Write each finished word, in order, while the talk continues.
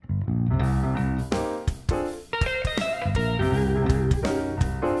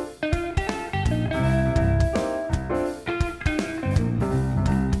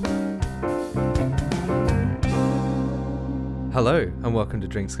Hello and welcome to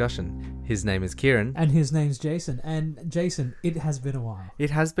Drinkscussion. His name is Kieran. And his name's Jason. And Jason, it has been a while.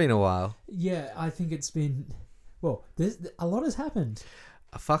 It has been a while. Yeah, I think it's been... Well, a lot has happened.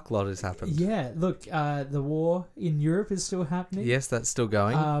 A fuck lot has happened. Yeah, look, the war in Europe is still happening. Yes, that's still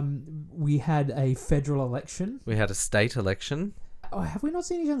going. We had a federal election. We had a state election. Oh, have we not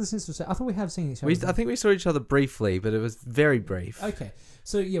seen each other since the state? I thought we have seen each other. I think we saw each other briefly, but it was very brief. Okay,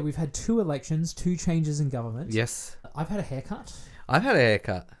 so yeah, we've had 2 elections, 2 changes in government. Yes. I've had a haircut. I've had a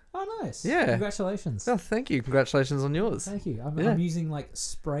haircut. Oh, nice. Yeah. Congratulations. Oh, thank you. Congratulations on yours. Thank you. I'm using like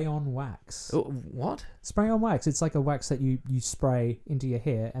spray-on wax. Oh, what? Spray-on wax. It's like a wax that you spray into your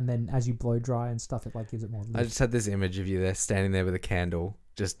hair, and then as you blow dry and stuff, it like gives it more lift. I just had this image of you there standing there with a candle,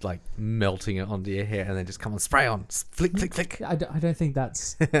 just like melting it onto your hair, and then just come on, spray on, flick, flick, flick. I don't think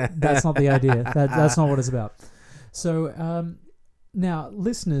that's not the idea. That's not what it's about. So now,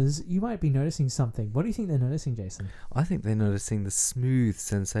 listeners, you might be noticing something. What do you think they're noticing, Jason? I think they're noticing the smooth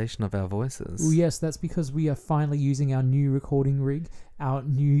sensation of our voices. Well, yes, that's because we are finally using our new recording rig, our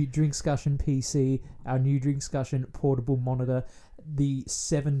new Drinkscussion PC, our new Drinkscussion portable monitor, the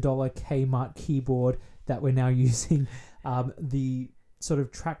 $7 Kmart keyboard that we're now using, the sort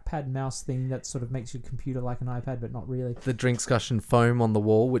of trackpad mouse thing that sort of makes your computer like an iPad, but not really. The Drinkscussion foam on the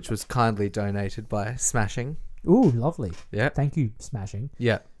wall, which was kindly donated by Smashing. Ooh, lovely. Yeah. Thank you, Smashing.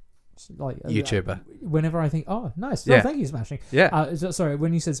 Yeah. Like YouTuber. Whenever I think, oh, nice. Yeah. Oh, thank you, Smashing. Yeah. Sorry,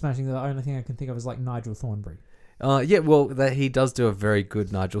 when you said Smashing, the only thing I can think of is like Nigel Thornberry. Yeah, well, he does do a very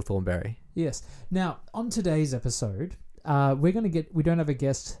good Nigel Thornberry. Yes. Now, on today's episode, we don't have a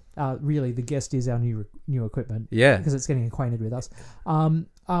guest. Really, the guest is our new equipment. Yeah. Because it's getting acquainted with us.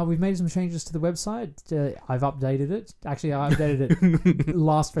 We've made some changes to the website. I've updated it. Actually, I updated it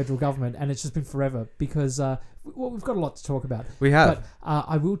last federal government, and it's just been forever because we've got a lot to talk about. We have. But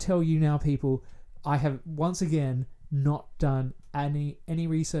I will tell you now, people, I have once again not done any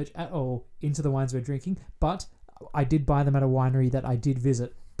research at all into the wines we're drinking, but I did buy them at a winery that I did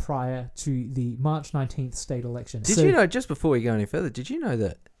visit prior to the March 19th state election. Did you know, just before we go any further, did you know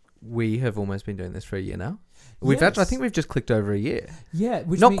that we have almost been doing this for a year now? I think we've just clicked over a year. Yeah.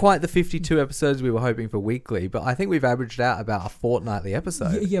 Not quite the 52 episodes we were hoping for weekly, but I think we've averaged out about a fortnightly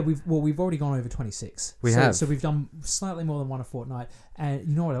episode. Yeah, we've already gone over 26. We have. So we've done slightly more than one a fortnight. And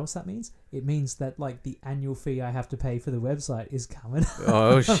you know what else that means? It means that like the annual fee I have to pay for the website is coming.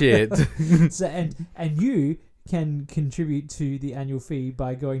 Oh, shit. So and you can contribute to the annual fee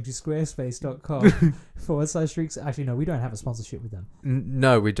by going to squarespace.com/drinks. Actually, no, we don't have a sponsorship with them.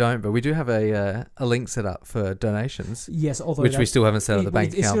 No, we don't, but we do have a link set up for donations. Yes, although which we still haven't set up the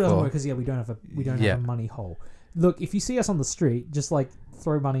bank it account still doesn't for. work because we don't have a have a money hole. Look, if you see us on the street, just like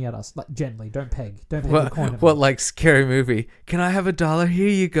throw money at us, like gently. Don't peg a coin. What, like Scary Movie? Can I have $1? Here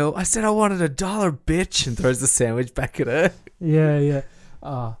you go. I said I wanted $1, bitch, and throws the sandwich back at her. Yeah.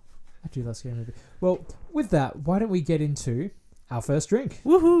 I do love Scary Movie. Well, with that, why don't we get into our first drink?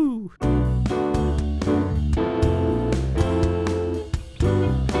 Woohoo!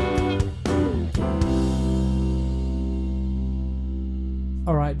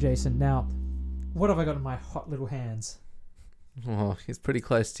 All right, Jason. Now, what have I got in my hot little hands? Oh, it's pretty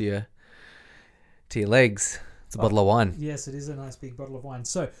close to your legs. It's a bottle of wine. Yes, it is a nice big bottle of wine.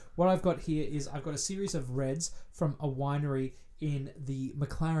 So, what I've got here is I've got a series of reds from a winery in the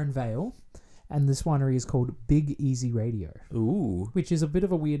McLaren Vale. And this winery is called Big Easy Radio. Ooh. Which is a bit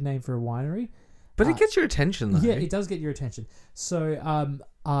of a weird name for a winery. But it gets your attention, though. Yeah, it does get your attention. So,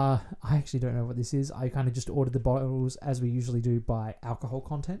 I actually don't know what this is. I kind of just ordered the bottles, as we usually do, by alcohol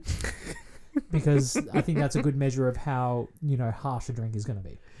content. Because I think that's a good measure of how, harsh a drink is going to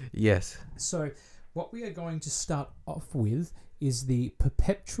be. Yes. So, what we are going to start off with is the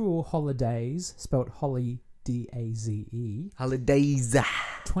Perpetual Holidays, spelled Holly Daze. Holidays.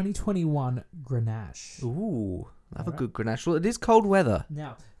 2021 Grenache. Ooh, I have a good Grenache. Well, it is cold weather.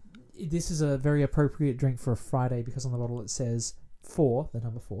 Now, this is a very appropriate drink for a Friday because on the bottle it says the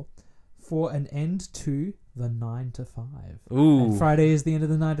number 4, for an end to the 9 to 5. Ooh. And Friday is the end of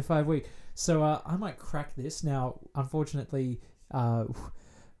the 9 to 5 week. So I might crack this. Now, unfortunately,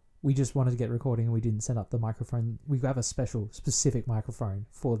 we just wanted to get recording and we didn't set up the microphone. We have a specific microphone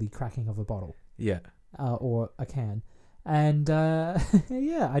for the cracking of a bottle. Yeah. Or a can. And I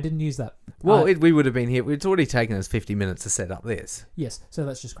didn't use that. Well, we would have been here. It's already taken us 50 minutes to set up this. Yes, so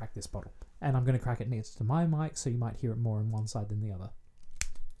let's just crack this bottle. And I'm going to crack it next to my mic, so you might hear it more on one side than the other.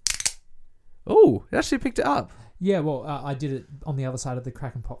 Oh, it actually picked it up. Yeah, well, I did it on the other side of the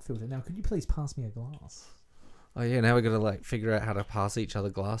crack and pop filter. Now, could you please pass me a glass? Oh yeah, now we've got to figure out how to pass each other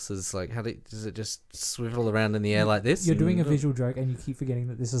glasses. Like, does it just swivel around in the air like this? You're doing a visual joke and you keep forgetting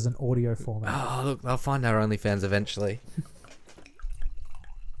that this is an audio format. Oh look, I'll find our OnlyFans eventually.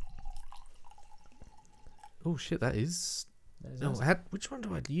 Oh shit, that is. There's No, us. which one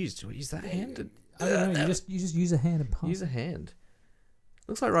do I use? Do I use that hand? I don't know. You just use a hand and pump. Use a hand.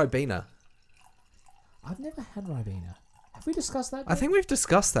 Looks like Ribena. I've never had Ribena. Have we discussed that? I think we've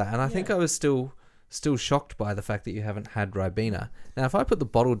discussed that, and I think Yeah. I was still shocked by the fact that you haven't had Ribena. Now, if I put the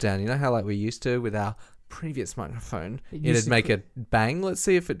bottle down, you know how like we used to with our previous microphone, It used it'd to make a bang. Let's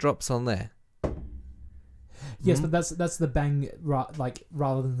see if it drops on there. Yes, Mhm. but that's the bang. Like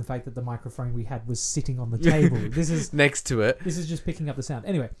rather than the fact that the microphone we had was sitting on the table. This is Next to it. just picking up the sound.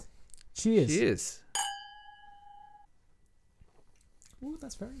 Anyway, cheers. Cheers. Ooh,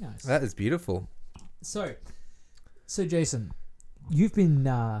 that's very nice. That is beautiful. So Jason, you've been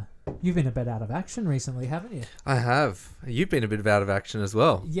a bit out of action recently, haven't you? I have. You've been a bit out of action as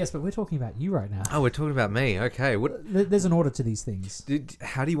well. Yes, but we're talking about you right now. Oh, we're talking about me. Okay. There's an order to these things.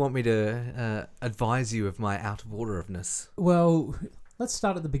 How do you want me to advise you of my out of orderousness? Well, let's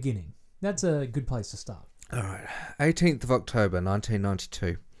start at the beginning. That's a good place to start. All right. 18th of October,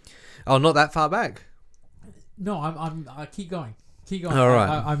 1992. Oh, not that far back. No, I keep going. Keep going. All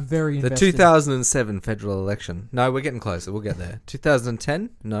right. I'm very The invested. 2007 federal election. No, we're getting closer. We'll get there. 2010?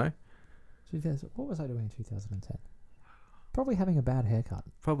 No, 2000 What was I doing in 2010? Probably having a bad haircut.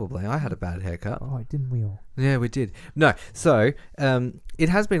 probably. I had a bad haircut. Oh, didn't we all? Yeah, we did. No, so it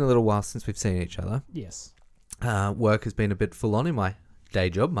has been a little while since we've seen each other. Yes. Work has been a bit full on in my day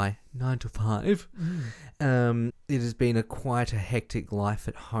job, my 9 to 5. It has been quite a hectic life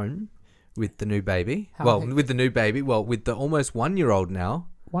at home with the new baby. How With the new baby. Well, with the almost 1-year-old now.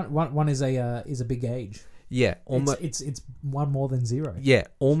 One is a big age. Yeah, almost. It's one more than zero. Yeah,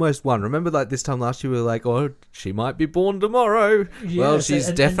 almost 1. Remember, like this time last year, we were like, "Oh, she might be born tomorrow." Well, Yes, she's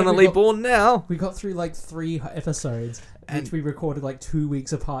and then definitely born now. We got through like 3 episodes, And- which we recorded like 2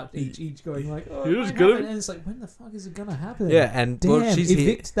 weeks apart each going like, oh, It it was might gonna- happen. And it's like, when the fuck is it gonna happen? Yeah, and Damn, well, she's here.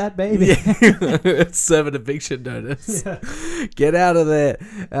 evict that baby. Yeah, serve an eviction notice. Yeah. Get out of there.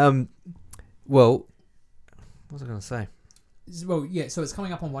 Well, what was I going to say? Well, yeah, so it's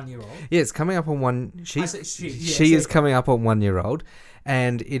coming up on 1-year-old. Yeah, it's coming up on one. I said she. Yeah, She so- is coming up on 1-year-old,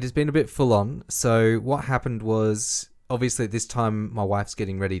 and it has been a bit full on. So what happened was, obviously at this time, my wife's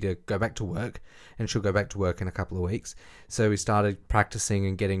getting ready to go back to work, and she'll go back to work in a couple of weeks. So we started practicing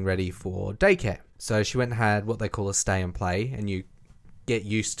and getting ready for daycare. So she went and had what they call a stay and play, and you get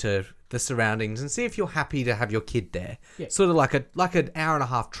used to the surroundings and see if you're happy to have your kid there. Yeah. Sort of like an hour and a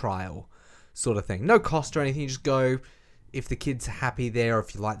half trial sort of thing. No cost or anything. You just go if the kid's happy there, or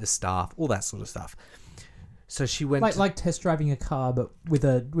if you like the staff, all that sort of stuff. So she went like test driving a car, but with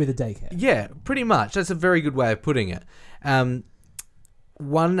a daycare. Yeah, pretty much. That's a very good way of putting it. 1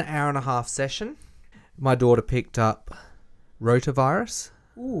 hour and a half session. My daughter picked up rotavirus.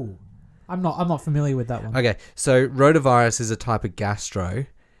 Ooh, I'm not familiar with that one. Okay, so rotavirus is a type of gastro.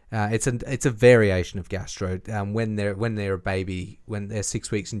 It's a variation of gastro. When they're a baby, when they're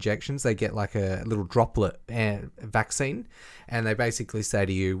 6 weeks injections, they get like a little droplet vaccine, and they basically say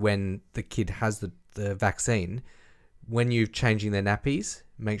to you when the kid has the vaccine, when you're changing their nappies,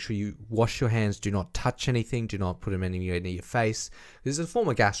 make sure you wash your hands. Do not touch anything. Do not put them anywhere near your face. This is a form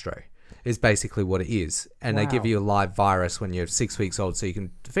of gastro. Is basically what it is, and they give Wow. you a live virus when you're 6 weeks old, so you can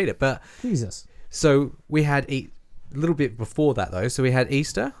defeat it. But Jesus. so we had a little bit before that though. So we had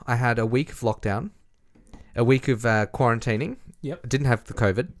Easter. I had a week of lockdown, a week of quarantining. Yep. I didn't have the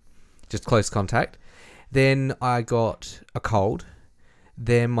COVID, just close contact. Then I got a cold.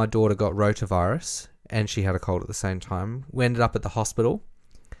 Then my daughter got rotavirus, and she had a cold at the same time. We ended up at the hospital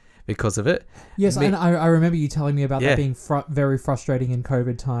because of it. Yes, Me- and I remember you telling me about Yeah. that being very frustrating in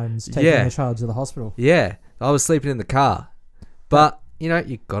COVID times, taking Yeah. the child to the hospital. Yeah, I was sleeping in the car. But, you know,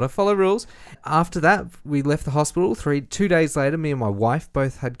 you got to follow rules. After that, we left the hospital. 2 days later, me and my wife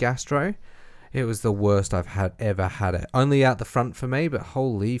both had gastro. It was the worst I've ever had it. Only out the front for me, but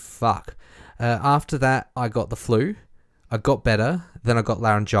holy fuck. After that, I got the flu. I got better. Then I got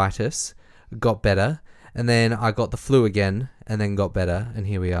laryngitis. Got better. And then I got the flu again, and then got better. And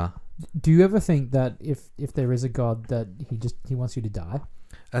here we are. Do you ever think that if there is a God, that he wants you to die?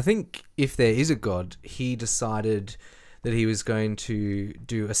 I think if there is a God, he decided that he was going to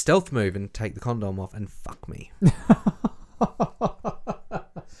do a stealth move and take the condom off and fuck me.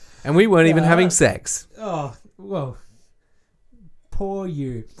 And we weren't even having sex. Oh, well, poor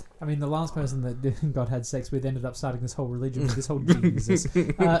you. I mean, the last person that God had sex with ended up starting this whole religion with this whole Jesus. Look,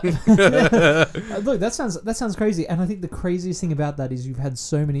 that sounds crazy. And I think the craziest thing about that is you've had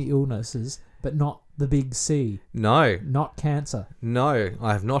so many illnesses, but not the big C, No, not cancer,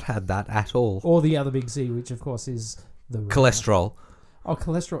 I have not had that at all. or the other big C, which of course is the Cholesterol. Oh,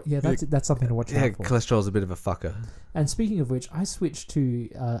 cholesterol. Yeah, that's something to watch Yeah, out for. cholesterol's a bit of a fucker. And speaking of which, I switched to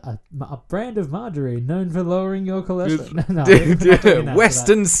a brand of margarine known for lowering your cholesterol. No, we're not doing that for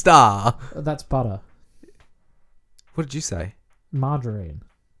Western Star. that's butter. What did you say? Margarine.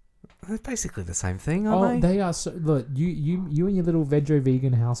 They're basically the same thing, Oh, aren't they? they are so. Look, you and your little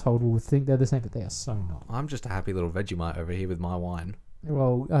vegan household will think they're the same, but they are so not. I'm just a happy little Vegemite over here with my wine.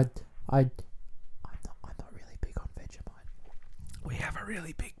 Well, I'm not really big on Vegemite. We have a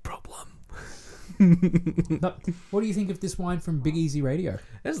really big problem. No, what do you think of this wine from Big Easy Radio?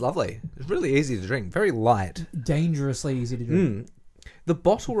 It's lovely. It's really easy to drink. Very light. Dangerously easy to drink. The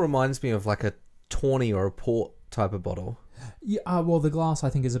bottle reminds me of like a tawny or a port type of bottle. Yeah, well, the glass I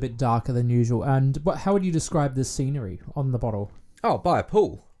think is a bit darker than usual. And how would you describe the scenery on the bottle? Oh, by a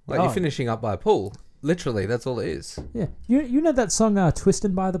pool. Like Oh. you're finishing up by a pool. Literally, that's all it is. Yeah, you know that song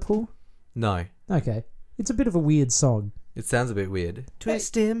 "Twisted by the Pool"? No. Okay, it's a bit of a weird song. It sounds a bit weird.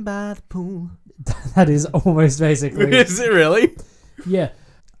 Twisting by the pool. That is almost basically. Is it really? Yeah,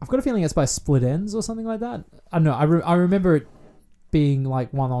 I've got a feeling it's by Split Ends or something like that. I don't know. I remember it being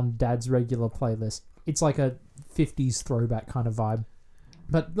like one on Dad's regular playlist. It's like a 50s throwback kind of vibe.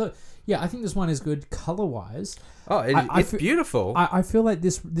 But look, yeah, I think this one is good color wise. Oh, it's beautiful. I feel like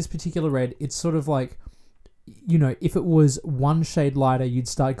this particular red, it's sort of like, you know, if it was one shade lighter, you'd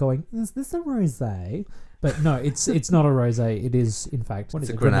start going, is this a rosé? But no, it's not a rosé. It is, in fact, what is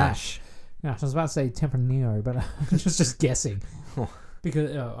It's it? a Grenache. Yeah, I was about to say Tempranillo, but I'm just guessing.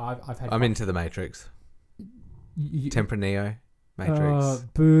 Because I've had... I'm into the Matrix. Tempranillo. Matrix.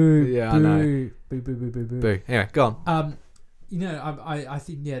 Boo. Yeah, boo, I know. Boo, boo, boo, boo, boo. Boo. Anyway, go on. You know, I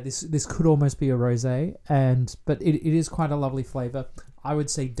think, yeah, this could almost be a rosé, but it is quite a lovely flavour. I would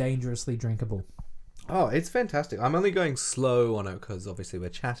say dangerously drinkable. Oh, it's fantastic. I'm only going slow on it because obviously we're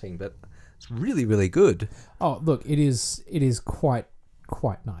chatting, but it's really, really good. Oh, look, it is quite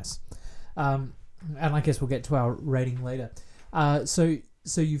nice. And I guess we'll get to our rating later.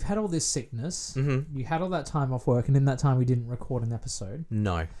 So you've had all this sickness. Mm-hmm. You had all that time off work, and in that time we didn't record an episode.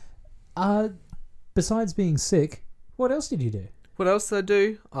 No. Besides being sick, what else did you do? What else did I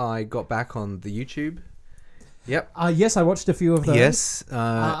do? I got back on the YouTube. Yep. Yes, I watched a few of those. Yes.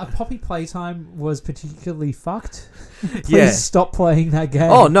 Poppy Playtime was particularly fucked. Please Yeah. stop playing that game.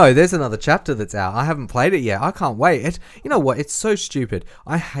 Oh no, there's another chapter that's out. I haven't played it yet. I can't wait. You know what? It's so stupid.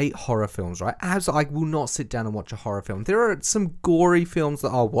 I hate horror films, right? As I will not sit down and watch a horror film. There are some gory films that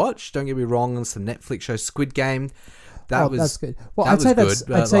I'll watch. Don't get me wrong. And some Netflix shows, Squid Game. That's good. Well, that I'd was say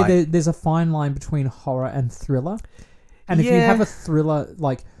good, I'd but, say like- there's a fine line between horror and thriller. And if you Yeah. have a thriller,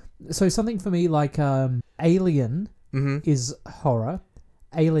 like, so something for me like Alien Mm-hmm. is horror,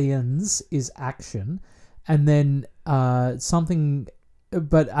 Aliens is action, and then something,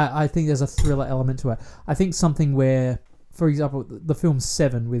 but I think there's a thriller element to it. I think something where, for example, the film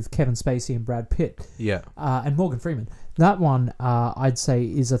Seven with Kevin Spacey and Brad Pitt, Yeah. and Morgan Freeman, that one I'd say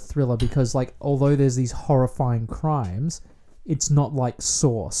is a thriller because, like, although there's these horrifying crimes, it's not like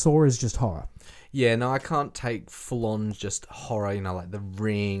Saw. Saw is just horror. Yeah, no, I can't take full-on just horror, you know, like The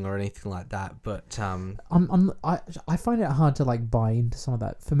Ring or anything like that. But I find it hard to like buy into some of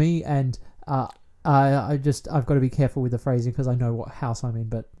that for me, and I've got to be careful with the phrasing because I know what house I'm in.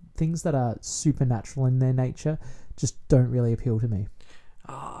 But things that are supernatural in their nature just don't really appeal to me.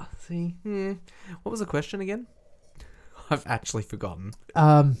 see, what was the question again? I've actually forgotten.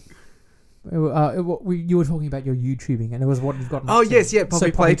 You were talking about your YouTubing, and it was what you've gotten. Oh up to. yes, yeah,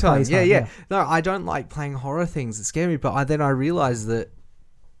 Poppy Playtime. Yeah, yeah. No, I don't like playing horror things. It's scary, but then I realized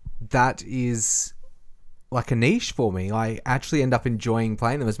that is like a niche for me. I actually end up enjoying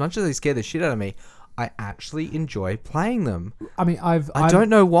playing them as much as they scare the shit out of me. I actually enjoy playing them. I mean, I don't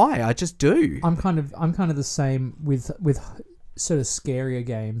know why. I just do. I'm kind of the same with sort of scarier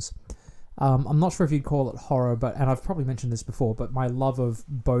games. I'm not sure if you'd call it horror, and I've probably mentioned this before, but my love of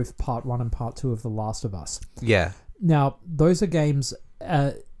both Part 1 and Part 2 of The Last of Us. Yeah. Now, those are games...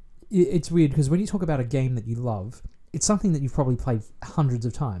 it's weird, because when you talk about a game that you love, it's something that you've probably played hundreds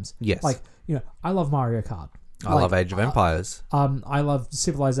of times. Yes. Like, you know, I love Mario Kart. I love Age of Empires. I love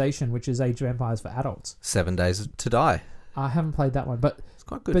Civilization, which is Age of Empires for adults. 7 Days to Die. I haven't played that one, but It's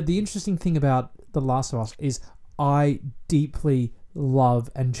quite good. But the interesting thing about The Last of Us is I deeply love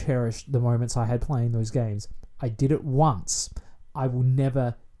and cherish the moments I had playing those games. I did it once. I will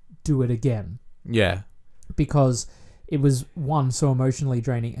never do it again. Yeah. Because it was, one, so emotionally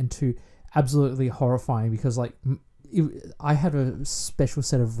draining, and two, absolutely horrifying because, like, I have a special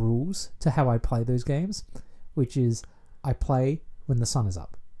set of rules to how I play those games, which is I play when the sun is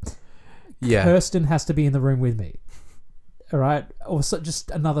up. Yeah. Kirsten has to be in the room with me. All right? Or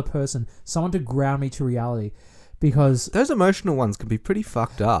just another person. Someone to ground me to reality. because Those emotional ones can be pretty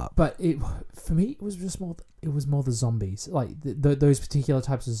fucked up. but for me it was more the zombies, like those particular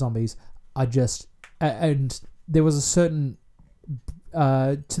types of zombies are just and there was a certain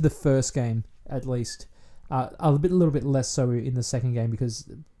to the first game at least, a little bit less so in the second game because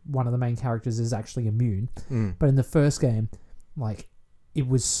one of the main characters is actually immune. But in the first game, like, it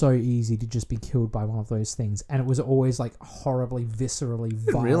was so easy to just be killed by one of those things, and it was always like horribly, viscerally violent.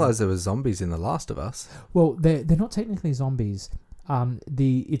 I didn't realise there were zombies in The Last of Us. Well, they're not technically zombies.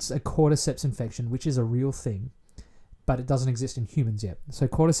 It's a cordyceps infection, which is a real thing, but it doesn't exist in humans yet. So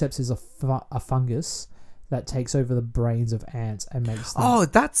cordyceps is a fungus that takes over the brains of ants and makes them... Oh,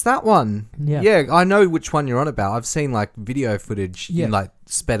 that's that one. Yeah. Yeah, I know which one you're on about. I've seen like video footage, like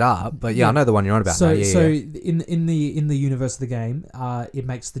sped up, but I know the one you're on about. So, now. Yeah. in the universe of the game, it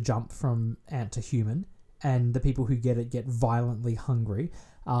makes the jump from ant to human, and the people who get it get violently hungry,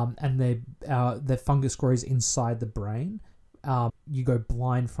 and their fungus grows inside the brain. You go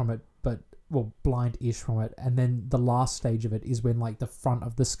blind from it, blind-ish from it, and then the last stage of it is when like the front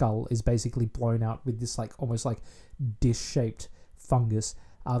of the skull is basically blown out with this like almost like dish-shaped fungus.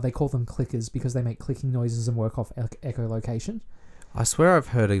 They call them clickers because they make clicking noises and work off echolocation. I swear I've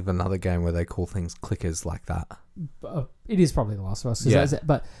heard of another game where they call things clickers like that. It is probably The Last of Us. Yeah.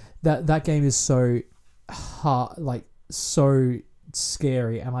 But that game is so hard, like so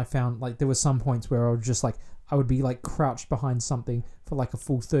scary, and I found like there were some points where I was just like I would be like crouched behind something for like a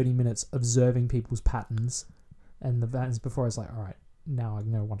full 30 minutes observing people's patterns and the patterns before I was like, all right, now I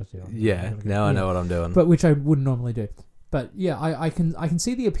know what to do. I know what I'm doing. But which I wouldn't normally do. But yeah, I can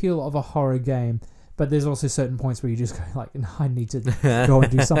see the appeal of a horror game, but there's also certain points where you just go like, no, I need to go and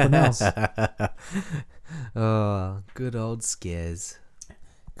do something else. Oh, good old scares.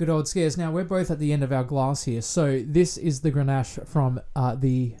 Good old scares. Now, we're both at the end of our glass here. So this is the Grenache from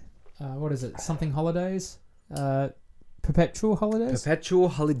what is it? Something Holidays? Perpetual Holidays? Perpetual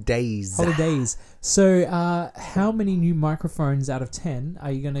Holidays. Holidays. So how many new microphones out of 10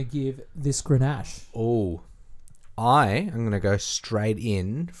 are you going to give this Grenache? Oh, I am going to go straight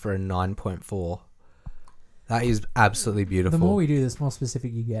in for a 9.4. That is absolutely beautiful. The more we do this, the more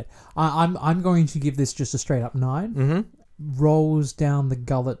specific you get. I'm going to give this just a straight up 9. Mm-hmm. Rolls down the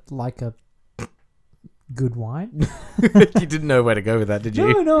gullet like a good wine. You didn't know where to go with that, did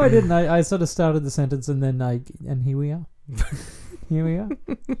you? No, I didn't. I sort of started the sentence and then and here we are. Here we are.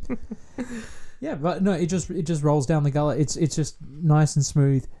 Yeah, but no, it just rolls down the gullet. It's just nice and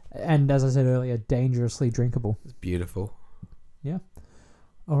smooth, and as I said earlier, dangerously drinkable. It's beautiful. Yeah.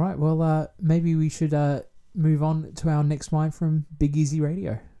 All right. Well, maybe we should move on to our next wine from Big Easy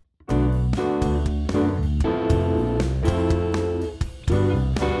Radio.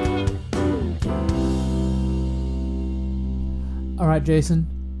 All right, Jason,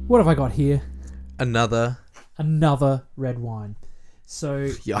 what have I got here? Another red wine. So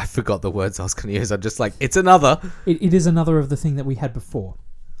yeah, I forgot the words I was going to use. I'm just like, it's another. It is another of the thing that we had before,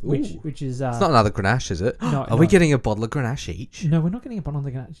 which is it's not another Grenache, is it? No, Are we getting a bottle of Grenache each? No, we're not getting a bottle of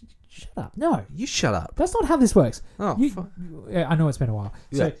the Grenache. Shut up! No, You shut up. that's not how this works. Oh, I know it's been a while.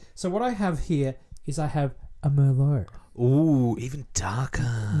 Yeah. So what I have here is I have a Merlot. Ooh, even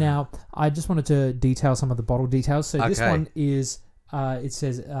darker. Now, I just wanted to detail some of the bottle details. So this Okay. one is, it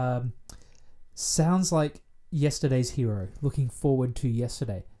says, sounds like yesterday's hero, looking forward to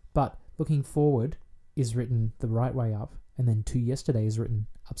yesterday. But looking forward is written the right way up, and then to yesterday is written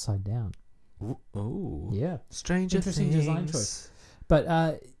upside down. Ooh. Yeah. Stranger Interesting things. design choice.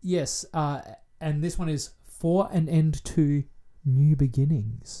 But yes, and this one is for an end to new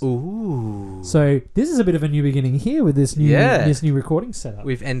beginnings. Ooh. So this is a bit of a new beginning here with this new recording setup.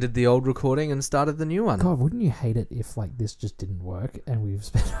 We've ended the old recording and started the new one. God, wouldn't you hate it if like this just didn't work and we've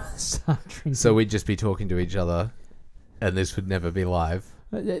spent time drinking? So we'd just be talking to each other and this would never be live.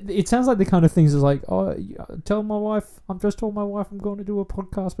 It sounds like the kind of things is like, oh, tell my wife, I'm just told my wife I'm going to do a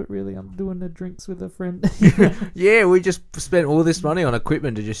podcast, but really I'm doing the drinks with a friend. Yeah, we just spent all this money on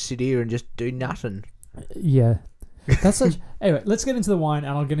equipment to just sit here and just do nothing. Yeah. That's such... Anyway, let's get into the wine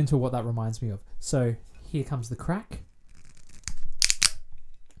and I'll get into what that reminds me of. So here comes the crack.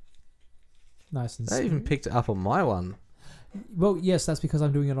 Nice and They smooth. even picked it up on my one. Well, yes, that's because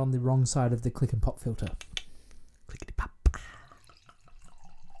I'm doing it on the wrong side of the click and pop filter. Clickety pop.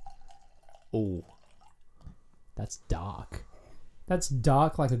 Oh. That's dark. That's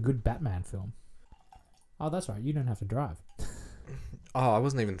dark like a good Batman film. Oh, that's right. You don't have to drive. Oh, I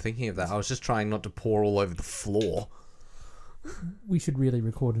wasn't even thinking of that. I was just trying not to pour all over the floor. We should really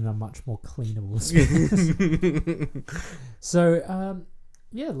record in a much more cleanable space. So,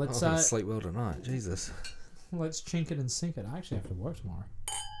 yeah, let's I'm gonna sleep well tonight. Jesus. let's chink it and sink it. I actually have to work tomorrow.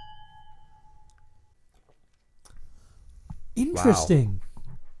 Interesting.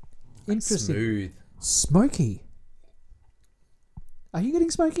 Interesting. Smooth. Smoky. Are you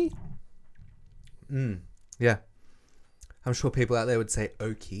getting smoky? Yeah. I'm sure people out there would say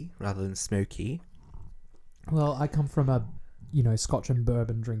oaky rather than smoky. Well, I come from a, Scotch and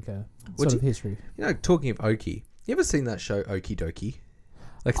bourbon drinker sort of history. Talking of oaky, you ever seen that show Okie Dokie?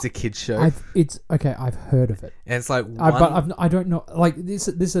 Like it's a kids show. I've heard of it. And it's like but I don't know. Like this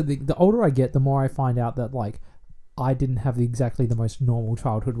is the older I get, the more I find out that like I didn't have exactly the most normal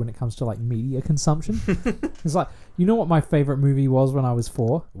childhood when it comes to like media consumption. It's like, what my favorite movie was when I was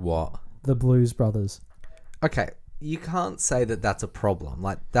 4? What? The Blues Brothers. Okay, you can't say that that's a problem.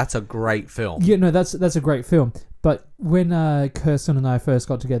 Like that's a great film. Yeah, no, that's a great film. But when Kirsten and I first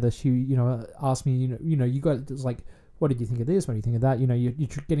got together, she asked me, it was like, what did you think of this? What do you think of that? You're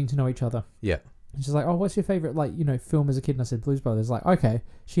getting to know each other. Yeah. And she's like, oh, what's your favorite film as a kid? And I said Blues Brothers. Like, okay,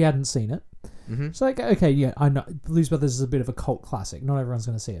 she hadn't seen it. Mm-hmm. She's like, okay, yeah, I know Blues Brothers is a bit of a cult classic. Not everyone's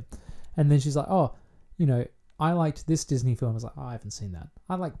going to see it. And then she's like, oh, I liked this Disney film. I was like, oh, I haven't seen that.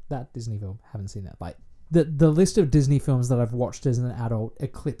 I like that Disney film. Haven't seen that. Like the list of Disney films that I've watched as an adult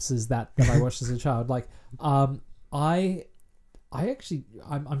eclipses that I watched as a child. Like, I'm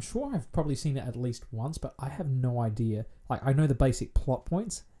sure I've probably seen it at least once, but I have no idea. Like, I know the basic plot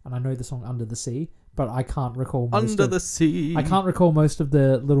points, and I know the song Under the Sea, but I can't recall the Sea. I can't recall most of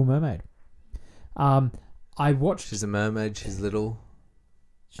the Little Mermaid. I watched... She's a mermaid, she's little.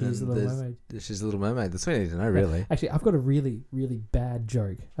 She's a Little Mermaid. She's a Little Mermaid. That's what you need to know, really. Actually, I've got a really, really bad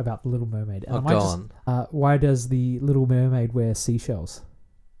joke about the Little Mermaid. And go on. Why does the Little Mermaid wear seashells?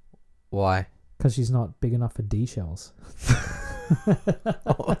 Why? Because she's not big enough for D shells.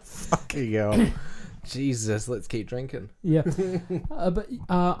 Oh, fucking hell. Jesus, let's keep drinking. Yeah. But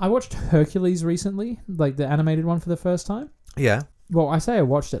I watched Hercules recently, like the animated one for the first time. Yeah. Well, I say I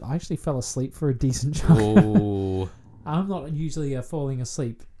watched it. I actually fell asleep for a decent chunk. Oh. I'm not usually a falling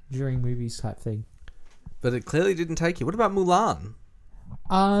asleep during movies type thing. But it clearly didn't take you. What about Mulan?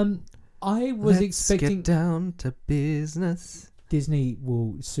 I was expecting... Get down to business. Disney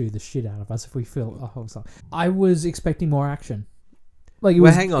will sue the shit out of us if we fill a whole song. I was expecting more action. Like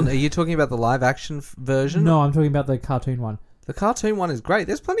hang on. Are you talking about the live action version? No, I'm talking about the cartoon one. The cartoon one is great.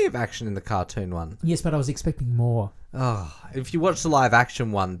 There's plenty of action in the cartoon one. Yes, but I was expecting more. Oh, if you watch the live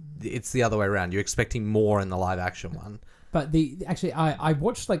action one, it's the other way around. You're expecting more in the live action one. But I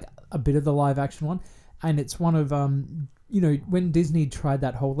watched like a bit of the live action one, and it's one of when Disney tried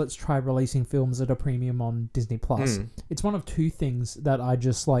that whole let's try releasing films at a premium on Disney Plus. It's one of two things that I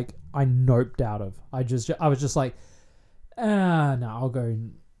just like I noped out of. I was just like, no, I'll go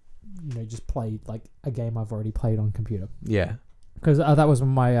and just play like a game I've already played on computer. Yeah, because that was when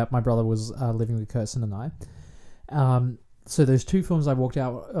my brother was living with Kirsten and I. So those two films I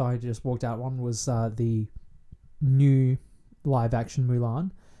just walked out. One was the new live action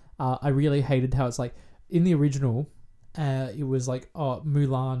Mulan. I really hated how it's like in the original. It was like, oh,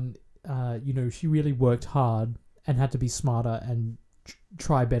 Mulan, she really worked hard and had to be smarter and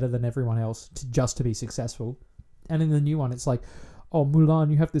try better than everyone else to be successful. And in the new one, it's like, oh,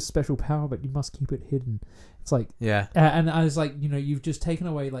 Mulan, you have this special power, but you must keep it hidden. It's like, yeah. And I was like, you've just taken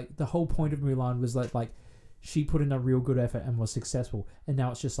away, like, the whole point of Mulan was like she put in a real good effort and was successful. And now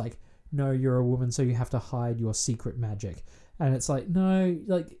it's just like, no, you're a woman, so you have to hide your secret magic. And it's like, no,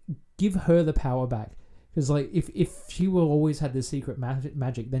 like, give her the power back. Because, like, if she will always had this secret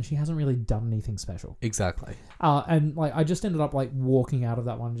magic, then she hasn't really done anything special. Exactly. And, like, I just ended up, like, walking out of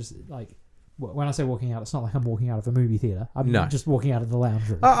that one. Just, like, when I say walking out, it's not like I'm walking out of a movie theater. I'm just walking out of the lounge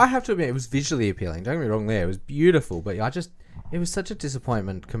room. I have to admit, it was visually appealing. Don't get me wrong there. It was beautiful, but it was such a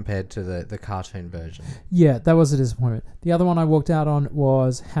disappointment compared to the cartoon version. Yeah, that was a disappointment. The other one I walked out on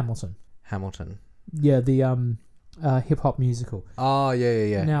was Hamilton. Yeah, the hip-hop musical. Oh,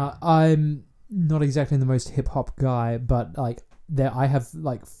 yeah. Now, I'm not exactly the most hip-hop guy, but, like, I have,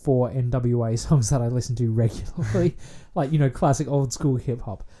 like, 4 NWA songs that I listen to regularly. Like, classic old-school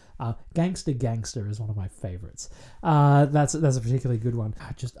hip-hop. Gangster Gangster is one of my favorites. That's a particularly good one.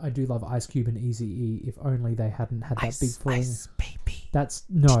 I do love Ice Cube and Eazy-E. If only they hadn't had that big following. Ice baby. That's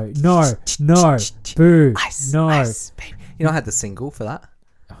no, boo, Ice baby. I had the single for that,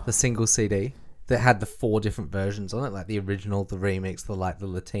 the single CD that had the 4 different versions on it, like the original, the remix, the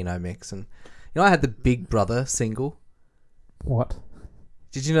Latino mix, and I had the Big Brother single. What?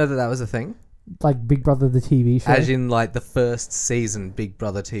 Did you know that was a thing? Like Big Brother the TV show? As in, like, the first season Big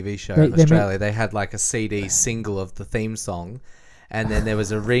Brother TV show in Australia. They had, like, a CD single of the theme song. And then there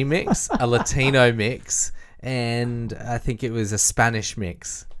was a remix, a Latino mix, and I think it was a Spanish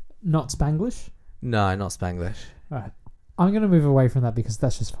mix. Not Spanglish? No, not Spanglish. Alright. I'm going to move away from that because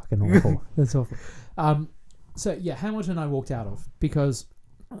that's just fucking awful. That's awful. So yeah, Hamilton I walked out of because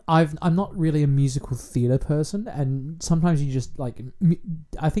I'm not really a musical theatre person, and sometimes you just like.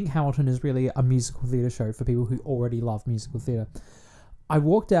 I think Hamilton is really a musical theatre show for people who already love musical theatre. I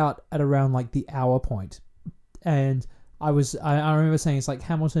walked out at around like the hour point, and I remember saying it's like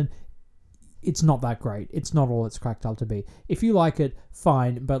Hamilton. It's not that great. It's not all it's cracked up to be. If you like it,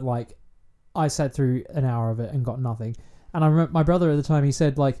 fine. But like, I sat through an hour of it and got nothing. And I remember my brother at the time. He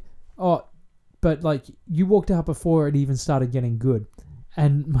said like, "Oh, but like you walked out before it even started getting good."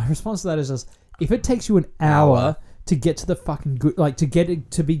 And my response to that is just, if it takes you an hour to get to the fucking good, like to get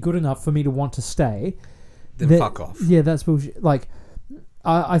it to be good enough for me to want to stay, then fuck off. Yeah, that's bullshit. Like,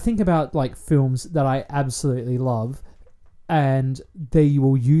 I think about like films that I absolutely love, and they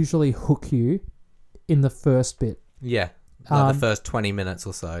will usually hook you in the first bit. Yeah, like the first 20 minutes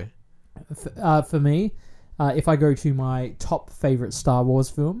or so. For me, if I go to my top favorite Star Wars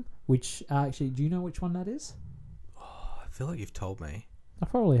film, which actually, do you know which one that is? Oh, I feel like you've told me. I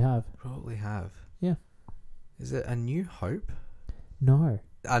probably have. Probably have. Yeah. Is it A New Hope? No.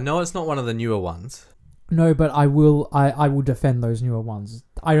 I know it's not one of the newer ones. No, but I will. I will defend those newer ones.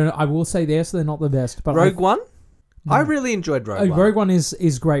 I don't. I will say yes, they're not the best. But Rogue One. No. I really enjoyed Rogue One. Rogue One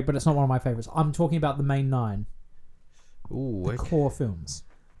is great, but it's not one of my favorites. I'm talking about the main 9. Ooh, the core films.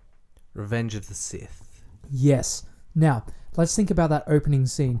 Revenge of the Sith. Yes. Now let's think about that opening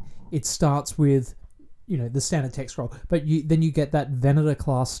scene. It starts with, the standard text scroll, but then you get that Venator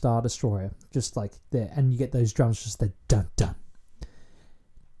class Star Destroyer just like there, and you get those drums just the dun dun,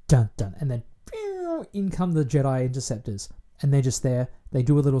 dun dun, and then in come the Jedi Interceptors, and they're just there. They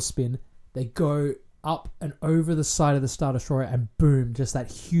do a little spin. They go up and over the side of the Star Destroyer, and boom, just that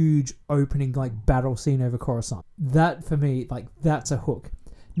huge opening like battle scene over Coruscant. That for me, like that's a hook.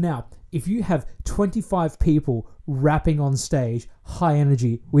 Now, if you have 25 people rapping on stage, high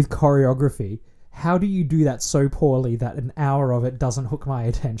energy with choreography, how do you do that so poorly that an hour of it doesn't hook my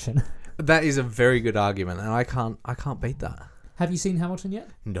attention? That is a very good argument, and I can't beat that. Have you seen Hamilton yet?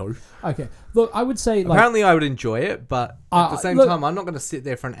 No. Okay. Look, I would say like, apparently I would enjoy it, but at the same time, I'm not going to sit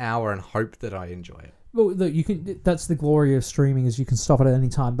there for an hour and hope that I enjoy it. Well, look, you can. That's the glory of streaming, is you can stop it at any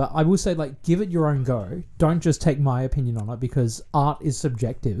time. But I will say, like, give it your own go. Don't just take my opinion on it, because art is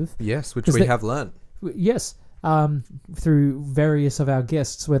subjective. Yes, which we have learned. Yes, through various of our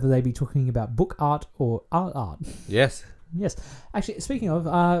guests, whether they be talking about book art or art. Yes. Yes. Actually, speaking of,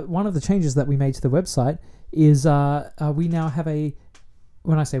 one of the changes that we made to the website is we now have a...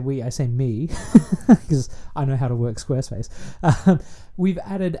 When I say we, I say me, because I know how to work Squarespace. We've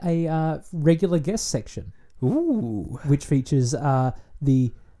added a regular guest section. Ooh. Which features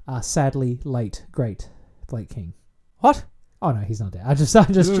the sadly late, great Blake King. What? Oh, no, he's not dead. I just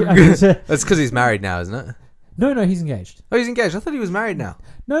That's because he's married now, isn't it? No, he's engaged. Oh, he's engaged. I thought he was married now.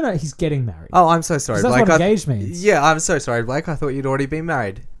 No, he's getting married. Oh, I'm so sorry. That's Blake, what engaged means. Yeah, I'm so sorry, Blake. I thought you'd already been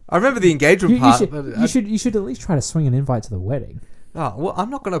married. I remember the engagement part. You should at least try to swing an invite to the wedding. Oh, well, I'm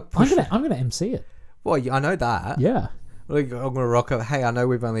not going to push... I'm gonna MC it. Well, I know that. Yeah. I'm going to rock up. Hey, I know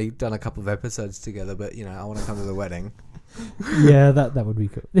we've only done a couple of episodes together, but, I want to come to the wedding. Yeah, that would be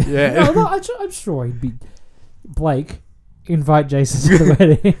good. Yeah. No, I'm sure he'd be... Blake, invite Jason to the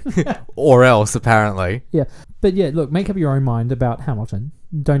wedding. Or else, apparently. Yeah. But yeah, look, make up your own mind about Hamilton.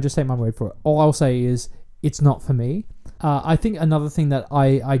 Don't just take my word for it. All I'll say is, it's not for me. I think another thing that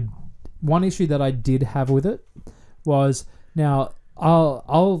one issue that I did have with it was... Now,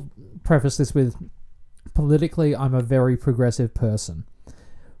 I'll preface this with, politically, I'm a very progressive person.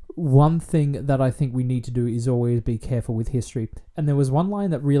 One thing that I think we need to do is always be careful with history. And there was one line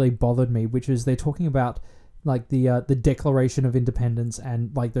that really bothered me, which is they're talking about like the Declaration of Independence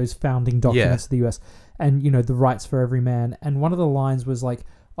and like those founding documents of the US, and the rights for every man. And one of the lines was like,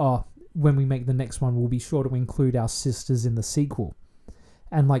 "Oh, when we make the next one, we'll be sure to include our sisters in the sequel."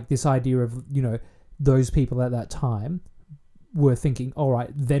 And like this idea of those people at that time were thinking, all right,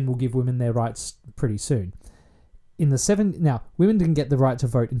 then we'll give women their rights pretty soon. Now, women didn't get the right to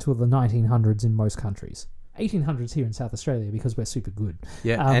vote until the 1900s in most countries. 1800s here in South Australia, because we're super good.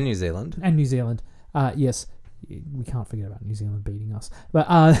 Yeah, and New Zealand. And New Zealand. Yes, we can't forget about New Zealand beating us.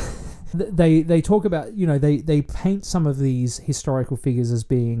 But they talk about, they paint some of these historical figures as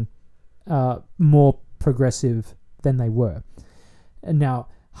being more progressive than they were. And now,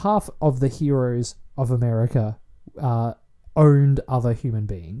 half of the heroes of America owned other human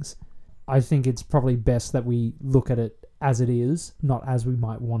beings. I think it's probably best that we look at it as it is, not as we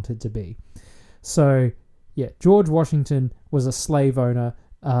might want it to be. So, yeah, George Washington was a slave owner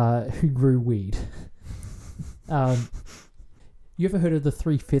who grew weed. You ever heard of the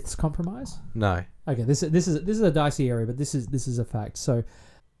 3/5 compromise? No. Okay, this is a dicey area, but this is a fact. So,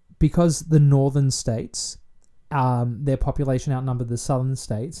 because the northern states their population outnumbered the southern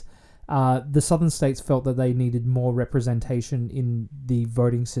states. The southern states felt that they needed more representation in the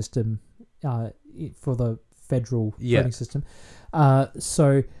voting system for the federal voting system.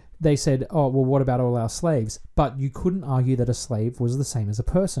 So they said, oh, well, what about all our slaves? But you couldn't argue that a slave was the same as a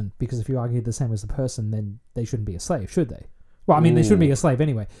person, because if you argued the same as a person, then they shouldn't be a slave, should they? Well, I mean, they shouldn't be a slave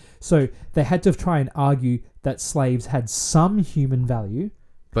anyway. So they had to try and argue that slaves had some human value,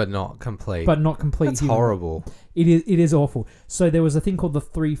 but not complete. That's horrible. It is awful. So there was a thing called the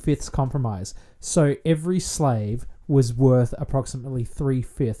 3/5 compromise. So every slave was worth approximately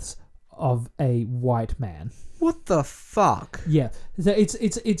 3/5 of a white man. What the fuck? Yeah, so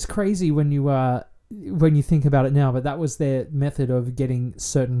it's crazy when you think about it now. But that was their method of getting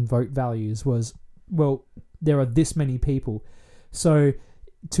certain vote values. Was, well, there are this many people, so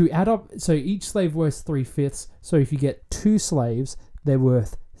to add up, so each slave worth 3/5. So if you get 2 slaves, they're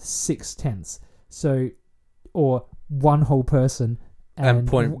worth 6/10. So, or one whole person and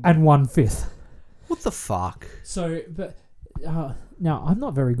 1/5. What the fuck? So, but now I'm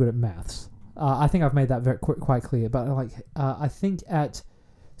not very good at maths. I think I've made that quite clear. But I think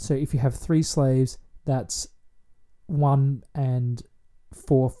so if you have 3 slaves, that's 1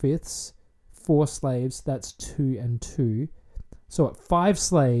 4/5. 4 slaves, that's 2 and 2. So at 5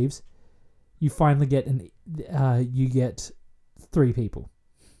 slaves, you finally get you get 3 people.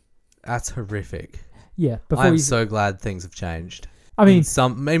 That's horrific. Yeah, I'm so glad things have changed. I mean,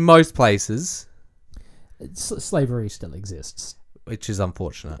 in most places, slavery still exists, which is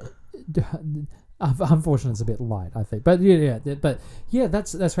unfortunate. Unfortunately, it's a bit light, I think. But yeah,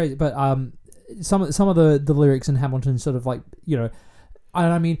 that's crazy. But some of the lyrics in Hamilton sort of like, you know,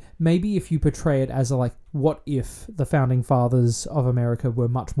 I mean, maybe if you portray it as a like, what if the founding fathers of America were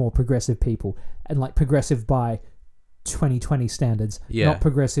much more progressive people, and like progressive by 2020 standards, not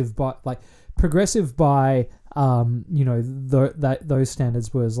progressive by you know, those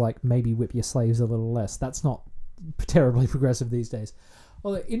standards was like maybe whip your slaves a little less. That's not terribly progressive these days.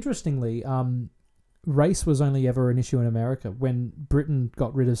 Well, interestingly, race was only ever an issue in America. When Britain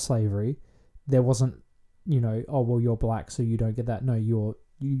got rid of slavery, there wasn't, you know, oh well, you're black, so you don't get that. No, you're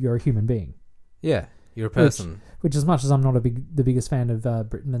a human being. Yeah, you're a person. Which as much as I'm not the biggest fan of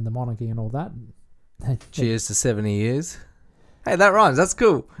Britain and the monarchy and all that. Cheers to 70 years. Hey, that rhymes. That's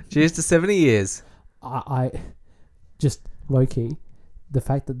cool. Cheers to 70 years. I just low key, the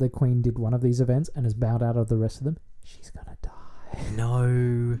fact that the Queen did one of these events and has bowed out of the rest of them, she's gonna die.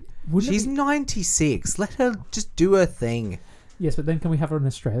 No. She's 96. Let her just do her thing. Yes, but then can we have an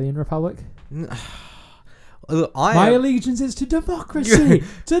Australian Republic? Look, My allegiance is to democracy,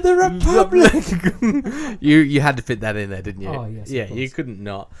 to the Republic. You had to fit that in there, didn't you? Oh, yes. Yeah, you couldn't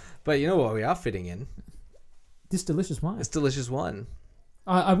not. But you know what we are fitting in? This delicious wine. It's delicious wine.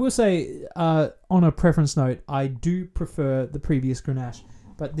 I will say, on a preference note, I do prefer the previous Grenache,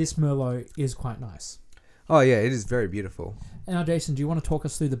 but this Merlot is quite nice. Oh, yeah, it is very beautiful. And now, Jason, do you want to talk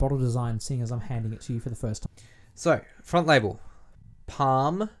us through the bottle design, seeing as I'm handing it to you for the first time? So, front label.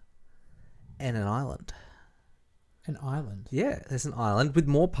 Palm and an island. An island? Yeah, there's an island with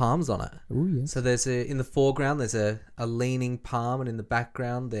more palms on it. Oh, yes. So there's in the foreground, there's a leaning palm, and in the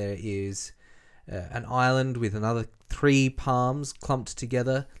background there is an island with another 3 palms clumped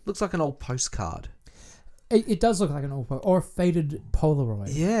together. Looks like an old postcard. It does look like an old or a faded Polaroid.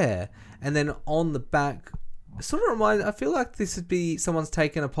 Yeah, and then on the back, sort of reminds. I feel like this would be someone's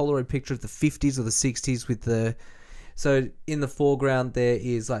taken a Polaroid picture of the 50s or the 60s with the. So in the foreground there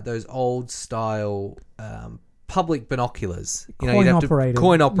is like those old style public binoculars. You know, coin you'd have operated.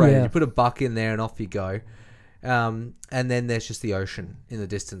 Coin operated. Yeah. You put a buck in there and off you go. And then there's just the ocean in the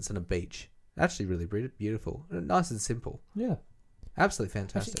distance and a beach. Actually, really beautiful, nice and simple. Yeah, absolutely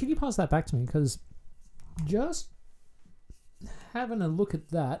fantastic. Actually, can you pass that back to me? Because just having a look at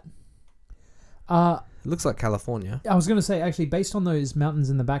that, it looks like California. I was going to say, actually, based on those mountains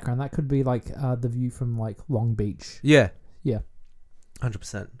in the background, that could be like the view from like Long Beach. Yeah,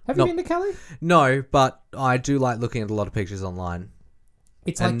 100%. Have you been to Cali? No, but I do like looking at a lot of pictures online.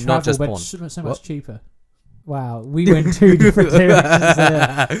 It's like travel, but so much cheaper. Wow, we went 2 different directions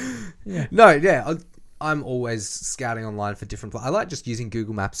there. Yeah. No, yeah, I'm always scouting online for different. I like just using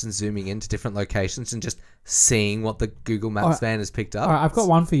Google Maps and zooming into different locations and just seeing what the Google Maps van has picked up. All right, I've got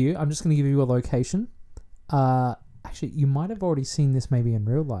one for you. I'm just going to give you a location. Actually, you might have already seen this maybe in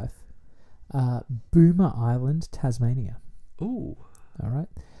real life. Boomer Island, Tasmania. Ooh. All right.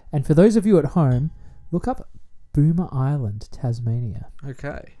 And for those of you at home, look up Boomer Island, Tasmania.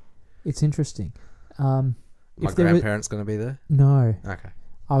 Okay. It's interesting. My grandparents going to be there? No. Okay.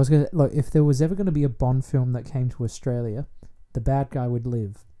 I was going to... Look, if there was ever going to be a Bond film that came to Australia, the bad guy would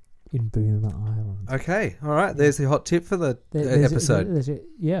live. in Boomer Island. Okay, all right. There's the hot tip for the episode.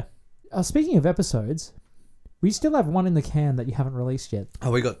 Yeah. Speaking of episodes, we still have one in the can that you haven't released yet.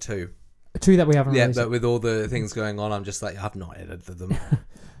 Oh, we got 2. 2 that we haven't released. Yeah, but with all the things going on, I'm just like, I've not edited them.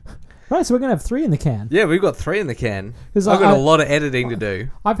 Right, so we're going to have 3 in the can. Yeah, we've got 3 in the can. Because I've got a lot of editing to do.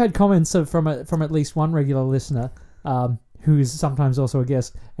 I've had comments from at least one regular listener who is sometimes also a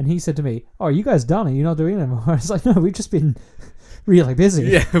guest, and he said to me, "Oh, are you guys done? Are you not doing it anymore?" I was like, "No, we've just been really busy."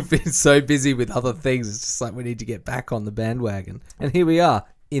 Yeah, we've been so busy with other things. It's just like we need to get back on the bandwagon. And here we are,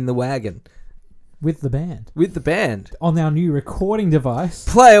 in the wagon. With the band. With the band. On our new recording device.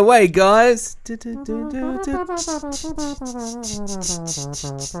 Play away, guys.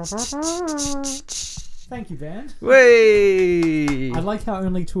 Thank you, band. Whey! I like how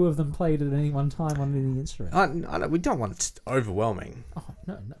only 2 of them played at any one time on any instrument. I know, we don't want it overwhelming. Oh,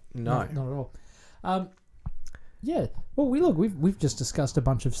 no. No. Not at all. Yeah. Well, we've just discussed a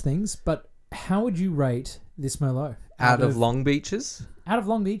bunch of things, but how would you rate this Merlot? Out of Long Beaches? Out of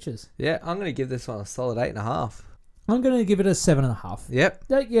Long Beaches. Yeah, I'm going to give this one a solid 8.5. I'm going to give it a 7.5. Yep.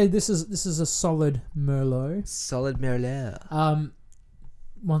 Yeah, this is a solid Merlot. Solid Merlot.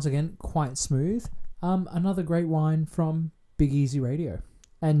 Once again, quite smooth. Another great wine from Big Easy Radio.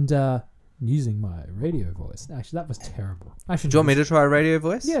 And using my radio voice. Actually, that was terrible. Do you want me to try a radio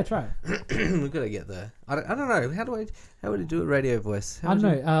voice? Yeah, try it. We've got to get there. I don't know. How would I do a radio voice? I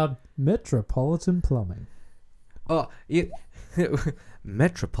don't know. Metropolitan Plumbing. Oh, yeah.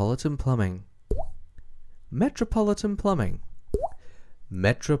 Metropolitan Plumbing. Metropolitan Plumbing.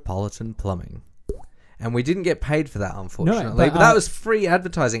 Metropolitan Plumbing. And we didn't get paid for that, unfortunately. No, but that was free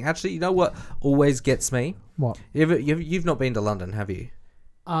advertising. Actually, you know what always gets me? What? You've not been to London, have you?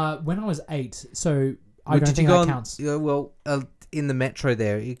 When I was 8, so I don't think that counts. Well, in the metro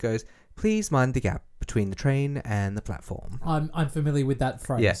there, it goes, "Please mind the gap between the train and the platform." I'm familiar with that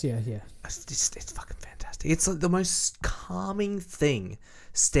phrase. Yeah. It's fucking fantastic. It's like the most calming thing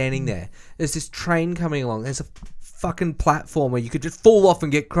standing there. There's this train coming along. There's a fucking platform where you could just fall off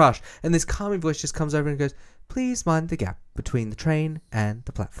and get crushed. And this calming voice just comes over and goes, "Please mind the gap between the train and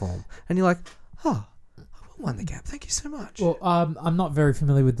the platform." And you're like, "Oh, I will mind the gap. Thank you so much." Well, I'm not very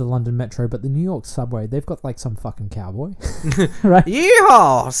familiar with the London Metro, but the New York subway, they've got like some fucking cowboy. Right?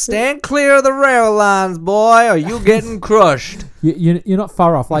 Yeehaw! Stand clear of the rail lines, boy, or you're getting crushed. You're not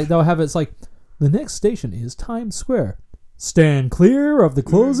far off. Like, they'll have it's like, the next station is Times Square. Stand clear of the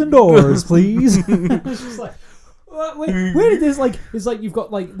closing doors, please. It's just like, where did this, like, it's like you've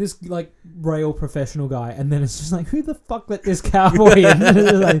got like this like rail professional guy, and then it's just like, who the fuck let this cowboy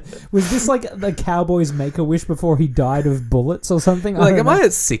in? Like, was this like the cowboy's Make-A-Wish before he died of bullets or something? Like, am I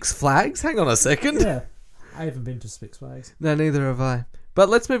at Six Flags? Hang on a second. Yeah, I haven't been to Six Flags. No, neither have I. But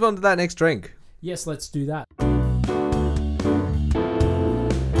let's move on to that next drink. Yes, let's do that.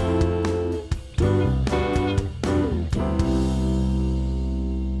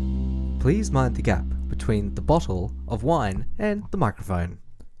 Please mind the gap between the bottle of wine and the microphone.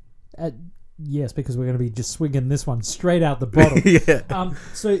 Yes, because we're going to be just swinging this one straight out the bottle. Yeah.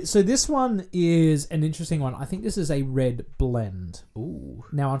 So this one is an interesting one. I think this is a red blend. Ooh.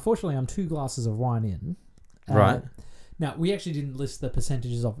 Now, unfortunately, I'm 2 glasses of wine in. Right. Now, we actually didn't list the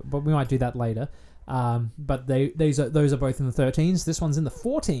percentages of it, but we might do that later. But those are both in the 13s. This one's in the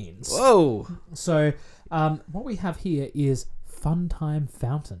 14s. Whoa. So what we have here is Funtime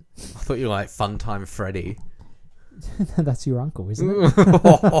Fountain. I thought you were like Funtime Freddy. That's your uncle, isn't it? No,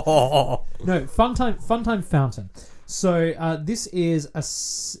 Funtime Fountain. So this is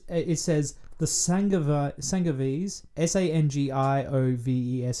it says the Sangiovese, Sangiovese,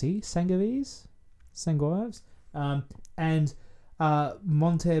 Sangiovese, and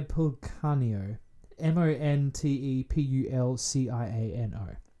Montepulciano,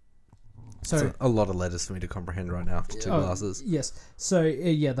 Montepulciano. So it's a lot of letters for me to comprehend right now after 2 glasses. Yes. So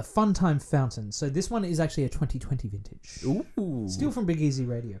the Funtime Fountain. So this one is actually a 2020 vintage. Ooh. Still from Big Easy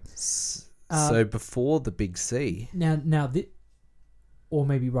Radio. So before the Big C. Now or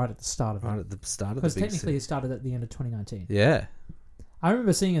maybe right at the start of it. Right at the start of the Big C. Because technically it started at the end of 2019. Yeah. I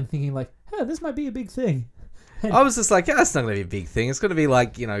remember seeing and thinking like, hey, this might be a big thing. I was just like, yeah, it's not going to be a big thing. It's going to be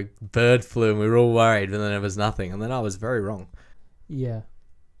like, bird flu and we were all worried, and then there was nothing. And then I was very wrong. Yeah.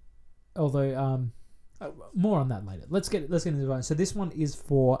 Although, more on that later. Let's get into the one. So this one is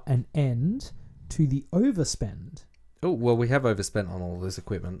for an end to the overspend. Oh, well, we have overspent on all this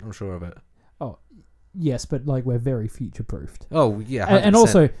equipment. I'm sure of it. Oh, yes, but like we're very future-proofed. Oh, yeah. 100%. And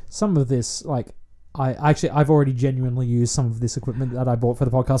also, some of this, like, I've already genuinely used some of this equipment that I bought for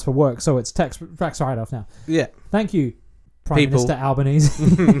the podcast for work, so it's tax write-off now. Yeah. Thank you, Prime Minister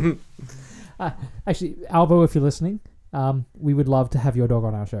Albanese. Actually, Albo, if you're listening, we would love to have your dog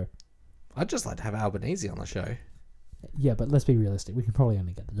on our show. I'd just like to have Albanese on the show. Yeah, but let's be realistic. We can probably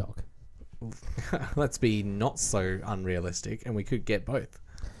only get the dog. Let's be not so unrealistic, and we could get both.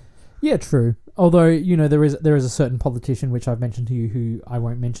 Yeah, true. Although, you know, there is a certain politician, which I've mentioned to you, who I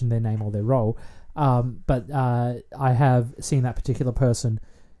won't mention their name or their role, but I have seen that particular person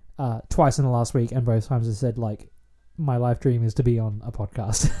twice in the last week, and both times I said, like, my life dream is to be on a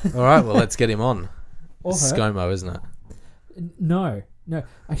podcast. All right, well, let's get him on. Or her. ScoMo, isn't it? No.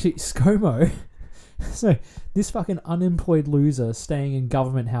 Actually, ScoMo... So, this fucking unemployed loser staying in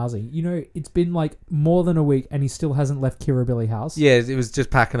government housing, you know, it's been like more than a week and he still hasn't left Kirribilli House. Yeah, it was just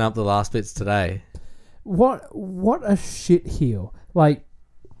packing up the last bits today. What a shit heel. Like,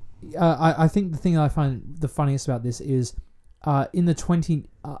 I think the thing I find the funniest about this is after the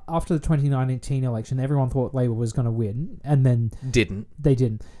 2019 election, everyone thought Labor was going to win, and then they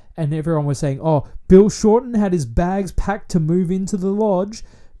didn't. And everyone was saying, oh, Bill Shorten had his bags packed to move into the lodge,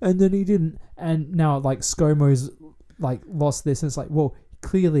 and then he didn't. And now, like, ScoMo's, like, lost this. And it's like, well,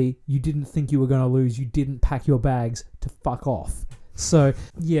 clearly you didn't think you were going to lose. You didn't pack your bags to fuck off. So,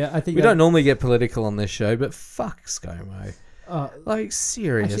 yeah, I think... We don't normally get political on this show, but fuck ScoMo. Like,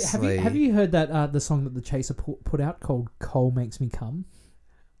 seriously. Actually, have you heard that the song that the Chaser put out called Coal Makes Me Come?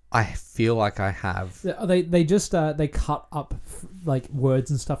 I feel like I have. They just they cut up like words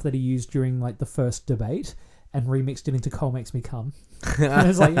and stuff that he used during like the first debate and remixed it into Coal Makes Me Come. And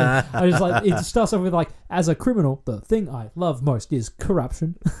it's like, yeah, I just like, it starts off with like, as a criminal, the thing I love most is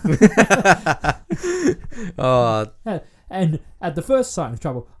corruption. And at the first sign of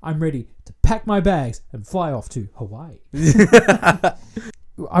trouble, I'm ready to pack my bags and fly off to Hawaii.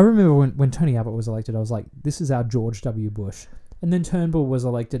 I remember when Tony Abbott was elected, I was like, this is our George W. Bush. And then Turnbull was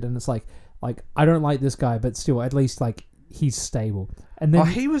elected, and it's like I don't like this guy, but still, at least like he's stable. And then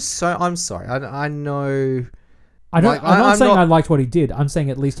he was so. I'm sorry. I know. I'm not saying I liked what he did. I'm saying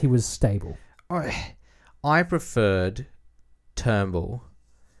at least he was stable. I preferred Turnbull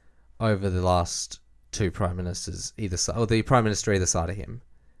over the last two prime ministers either side, or the prime minister either side of him.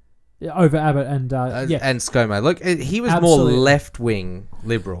 Over Abbott and and ScoMo. Look, he was Absolutely. more left wing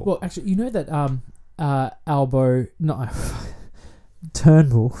liberal. Well, actually, you know that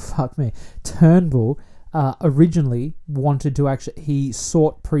Turnbull originally wanted to he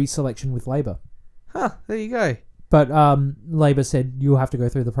sought pre-selection with Labor. Huh, there you go. But Labor said, you'll have to go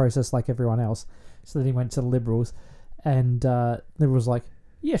through the process like everyone else. So then he went to the Liberals, and Liberals like,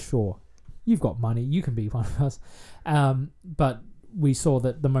 yeah, sure, you've got money, you can be one of us. But we saw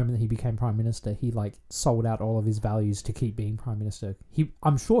that the moment that he became Prime Minister, he like sold out all of his values to keep being Prime Minister.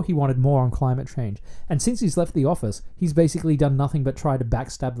 I'm sure he wanted more on climate change. And since he's left the office, he's basically done nothing but try to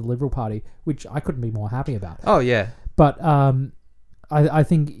backstab the Liberal Party, which I couldn't be more happy about. Oh, yeah. But I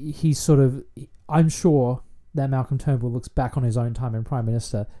think he's sort of... I'm sure that Malcolm Turnbull looks back on his own time in Prime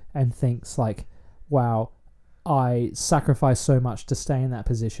Minister and thinks like, wow, I sacrificed so much to stay in that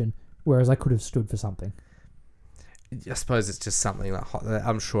position, whereas I could have stood for something. I suppose it's just something that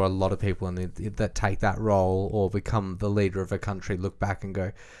I'm sure a lot of people that take that role or become the leader of a country look back and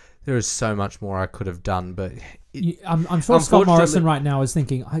go, there is so much more I could have done. But I'm sure Scott Morrison right now is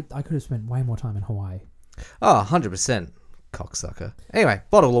thinking, I could have spent way more time in Hawaii. Oh, 100%. Cocksucker. Anyway,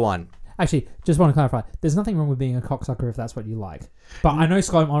 bottle of wine. Actually, just want to clarify, there's nothing wrong with being a cocksucker if that's what you like. But I know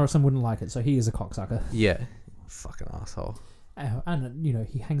Scott Morrison wouldn't like it, so he is a cocksucker. Yeah. Fucking asshole. And, you know,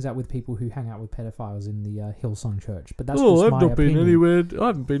 he hangs out with people who hang out with pedophiles in the Hillsong Church. But that's I've just my not opinion. been anywhere. I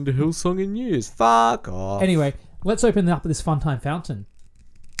haven't been to Hillsong in years. Fuck off. Anyway, let's open up this fun time fountain.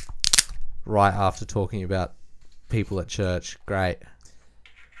 Right after talking about people at church. Great.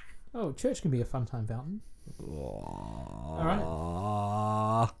 Oh, church can be a fun time fountain. All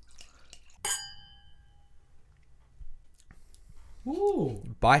right. Ooh.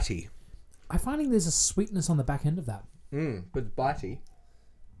 Bitey. I'm finding there's a sweetness on the back end of that. But bitey.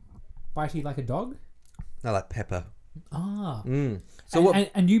 Bitey like a dog? I like pepper. Ah. So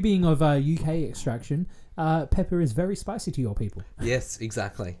and you being of UK extraction, pepper is very spicy to your people. Yes,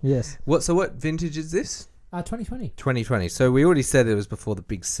 exactly. Yes. So what vintage is this? 2020. 2020. So we already said it was before the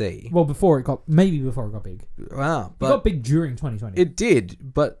big C. Well, before it got big. Wow. It got big during 2020. It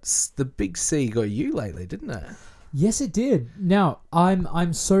did, but the big C got you lately, didn't it? Yes, it did. Now,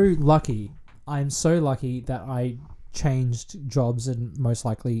 I'm so lucky. I'm so lucky that I changed jobs and most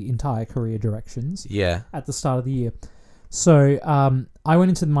likely entire career directions. Yeah. At the start of the year. So I went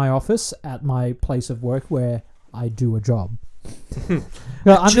into my office at my place of work where I do a job.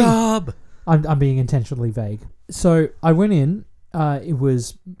 I'm being intentionally vague. So I went in. It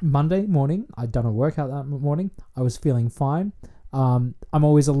was Monday morning. I'd done a workout that morning. I was feeling fine. I'm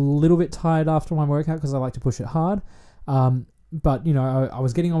always a little bit tired after my workout because I like to push it hard. but you know, I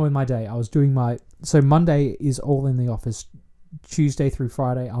was getting on with my day. I was doing so Monday is all in the office. Tuesday through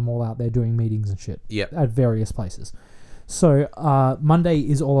Friday, I'm all out there doing meetings and shit. Yep. At various places. So Monday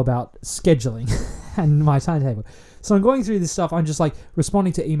is all about scheduling and my timetable. So I'm going through this stuff. I'm just like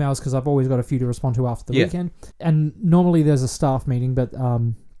responding to emails because I've always got a few to respond to after the weekend. And normally there's a staff meeting, but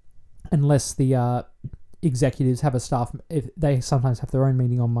unless the executives have a staff, if they sometimes have their own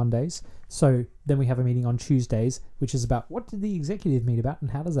meeting on Mondays. So then we have a meeting on Tuesdays, which is about what did the executive meet about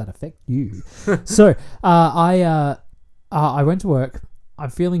and how does that affect you? So I went to work. I'm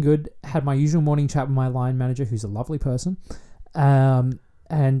feeling good. Had my usual morning chat with my line manager, who's a lovely person.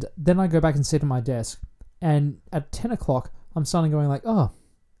 And then I go back and sit at my desk. And at 10 o'clock, I'm starting going like, oh,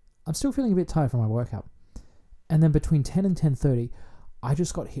 I'm still feeling a bit tired from my workout. And then between 10 and 10:30, I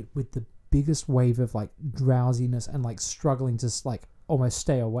just got hit with the biggest wave of like drowsiness and like struggling to like almost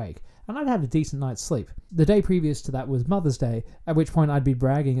stay awake. And I'd had a decent night's sleep. The day previous to that was Mother's Day, at which point I'd be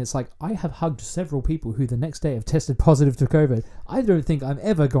bragging. It's like, I have hugged several people who the next day have tested positive to COVID. I don't think I'm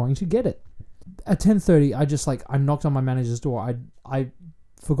ever going to get it. At 10:30, I knocked on my manager's door. I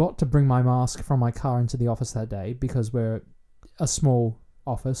forgot to bring my mask from my car into the office that day because we're a small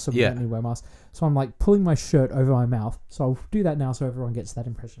office, so we don't need to wear masks. So I'm like pulling my shirt over my mouth. So I'll do that now so everyone gets that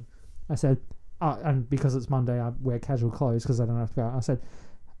impression. I said, and because it's Monday, I wear casual clothes because I don't have to go out. I said,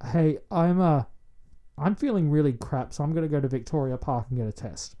 hey, I'm feeling really crap, so I'm going to go to Victoria Park and get a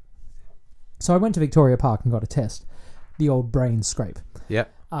test. So I went to Victoria Park and got a test. The old brain scrape.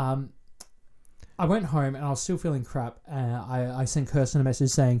 Yep. I went home and I was still feeling crap. I sent Kirsten a message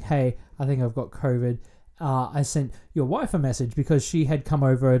saying, hey, I think I've got COVID. I sent your wife a message because she had come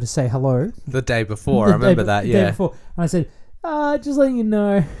over to say hello. The day before, I remember that, yeah. The day before. And I said, just letting you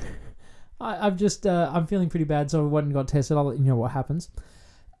know, I'm feeling pretty bad, so I went and got tested. I'll let you know what happens.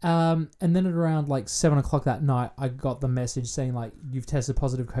 And then at around like 7 o'clock that night, I got the message saying like, you've tested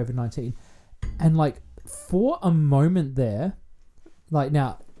positive COVID-19. And like for a moment there, like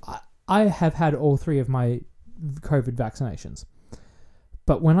now, I have had all 3 of my COVID vaccinations.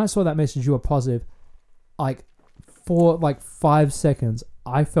 But when I saw that message, you were positive, like for like 5 seconds,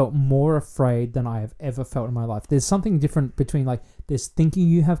 I felt more afraid than I have ever felt in my life. There's something different between like there's thinking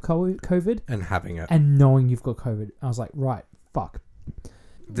you have COVID and having it and knowing you've got COVID. I was like, right, fuck.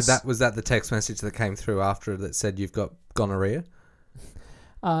 Was that the text message that came through after that said you've got gonorrhea?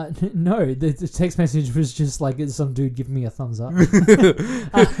 No, the text message was just like some dude giving me a thumbs up.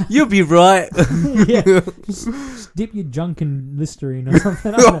 You'll be right. Yeah, just dip your junk in Listerine or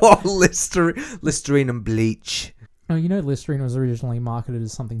something. Listerine and bleach. Oh, you know, Listerine was originally marketed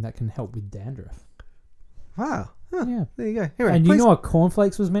as something that can help with dandruff. Wow. Huh, yeah, there you go. Anyway, and you know what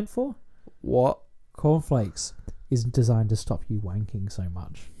cornflakes was meant for? What? Cornflakes is designed to stop you wanking so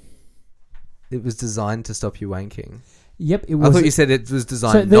much. It was designed to stop you wanking. Yep, it was. I thought you said it was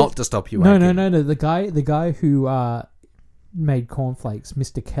designed not to stop you wanking. No. The guy who made cornflakes,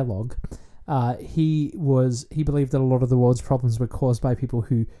 Mr. Kellogg, he believed that a lot of the world's problems were caused by people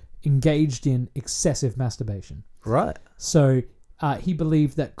who engaged in excessive masturbation. Right. So he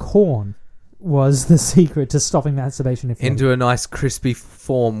believed that corn was the secret to stopping masturbation. Into a nice crispy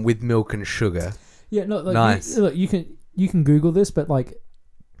form with milk and sugar. Yeah, no, like, nice. You can Google this, but like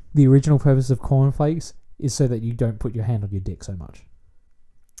the original purpose of cornflakes is so that you don't put your hand on your dick so much.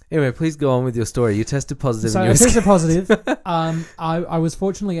 Anyway, please go on with your story. You tested positive. So I tested positive. I was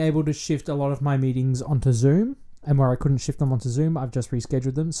fortunately able to shift a lot of my meetings onto Zoom, and where I couldn't shift them onto Zoom, I've just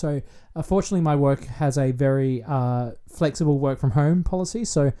rescheduled them. So fortunately, my work has a very flexible work from home policy.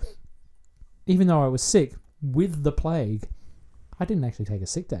 So even though I was sick with the plague, I didn't actually take a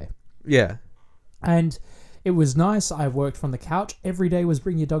sick day. Yeah. And it was nice. I worked from the couch. Every day was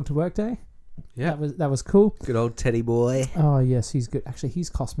bring your dog to work day. Yeah. That was cool. Good old Teddy boy. Oh, yes, he's good. Actually, he's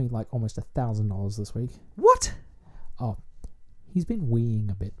cost me like almost $1,000 this week. What? Oh, he's been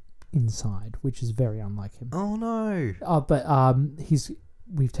weeing a bit inside, which is very unlike him. Oh, no. But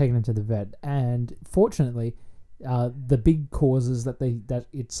we've taken him to the vet, and fortunately, the big causes that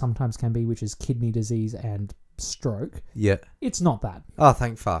it sometimes can be, which is kidney disease and stroke. Yeah. It's not that. Oh,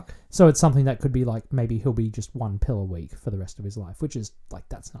 thank fuck. So it's something that could be like maybe he'll be just 1 pill a week for the rest of his life, which is like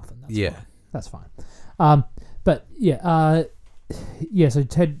that's nothing. That's fine. But yeah, so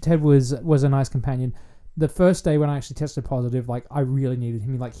Ted was a nice companion. The first day when I actually tested positive, like I really needed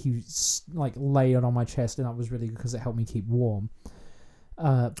him. Like he like lay it on my chest, and that was really good because it helped me keep warm.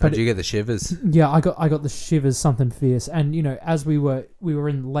 But did you get the shivers? Yeah, I got the shivers, something fierce. And you know, as we were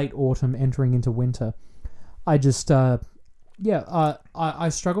in late autumn, entering into winter, I just I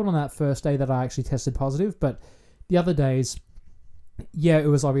struggled on that first day that I actually tested positive. But the other days, yeah, it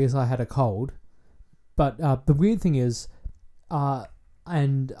was obvious I had a cold. But the weird thing is,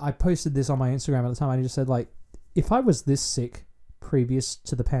 and I posted this on my Instagram at the time. I just said, like, if I was this sick previous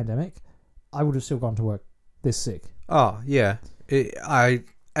to the pandemic, I would have still gone to work this sick. Oh, yeah.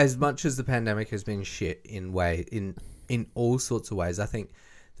 As much as the pandemic has been shit in all sorts of ways, I think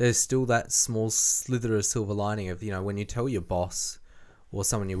there's still that small slither of silver lining of, when you tell your boss or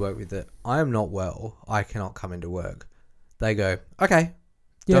someone you work with that I am not well, I cannot come into work. They go, okay,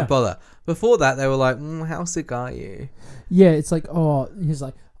 don't bother. Before that, they were like, how sick are you? Yeah, it's like, he's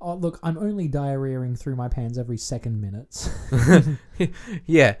like, look, I'm only diarrheaing through my pants every second minutes.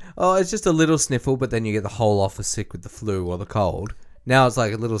 Yeah. Oh, it's just a little sniffle, but then you get the whole office sick with the flu or the cold. Now it's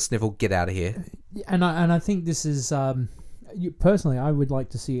like a little sniffle, get out of here. And I think this is, personally, I would like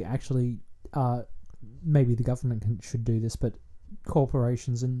to see actually, maybe the government should do this, but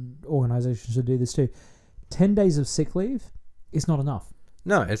corporations and organisations should do this too. 10 days of sick leave is not enough.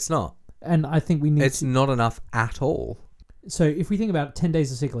 No, it's not. And I think we need It's not enough at all. So if we think about it, 10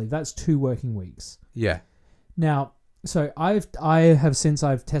 days of sick leave, that's 2 working weeks. Yeah. Now, so I've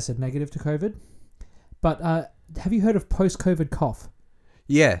tested negative to COVID, but have you heard of post-COVID cough?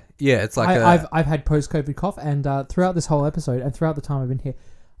 Yeah, it's like I've had post-COVID cough, and throughout this whole episode and throughout the time I've been here,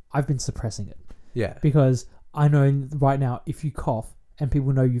 I've been suppressing it. Yeah. Because I know right now, if you cough and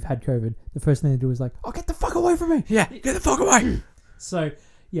people know you've had COVID, the first thing they do is like, "Oh, get the fuck away from me!" Yeah, get the fuck away. So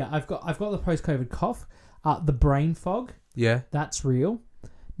yeah, I've got the post-COVID cough, the brain fog. Yeah, that's real.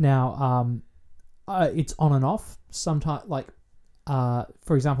 Now, it's on and off. Sometimes, like,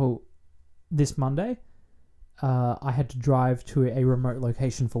 for example, this Monday, I had to drive to a remote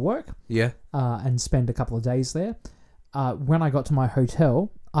location for work. Yeah. And spend a couple of days there. When I got to my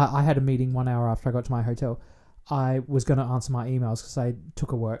hotel, I had a meeting 1 hour after I got to my hotel. I was going to answer my emails because I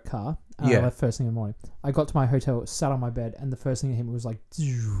took a work car. I left first thing in the morning. I got to my hotel, sat on my bed, and the first thing that hit me was like,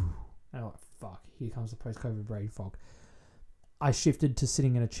 and I'm like, fuck, here comes the post-COVID brain fog. I shifted to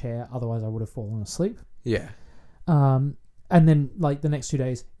sitting in a chair, otherwise I would have fallen asleep. Yeah. And then, like, the next 2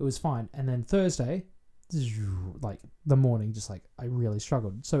 days, it was fine. And then Thursday, like, the morning, just like, I really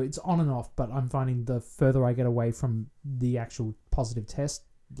struggled. So it's on and off, but I'm finding the further I get away from the actual positive test,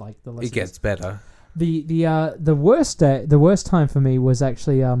 like, the less it gets better. The worst time for me was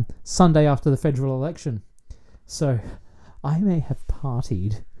actually Sunday after the federal election. So I may have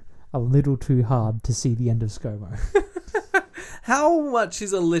partied a little too hard to see the end of ScoMo. How much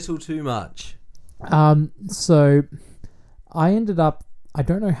is a little too much? So I ended up, I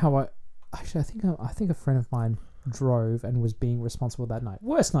don't know how I think a friend of mine drove and was being responsible that night.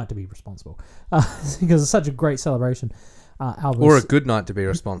 Worst night to be responsible, because it's such a great celebration. Or a good night to be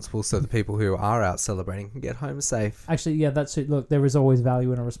responsible, so the people who are out celebrating can get home safe. Actually, yeah, that's it. Look, there is always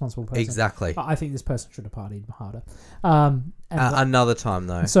value in a responsible person. Exactly. I think this person should have partied harder. Another time,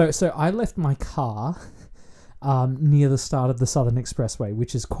 though. So I left my car near the start of the Southern Expressway,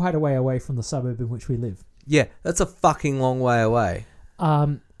 which is quite a way away from the suburb in which we live. Yeah, that's a fucking long way away.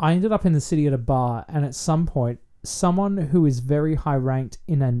 I ended up in the city at a bar, and at some point, someone who is very high ranked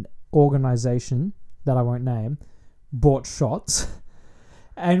in an organisation that I won't name bought shots.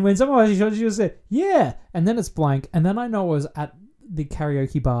 And when someone was shots, she just said, yeah. And then it's blank. And then I know I was at the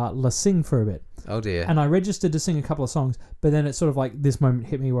karaoke bar La Sing for a bit. Oh, dear. And I registered to sing a couple of songs. But then it's sort of like this moment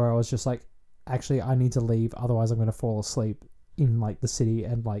hit me where I was just like, actually, I need to leave. Otherwise, I'm going to fall asleep in like the city.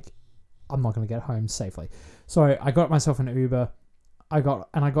 And like, I'm not going to get home safely. So I got myself an Uber. I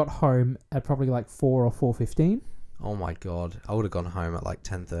got home at probably like 4 or 4:15. Oh, my God. I would have gone home at like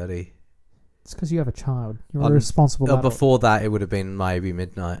 10:30. It's because you have a child. You're a responsible adult. Before that, it would have been maybe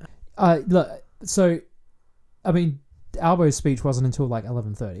midnight. Look, so, I mean, Albo's speech wasn't until like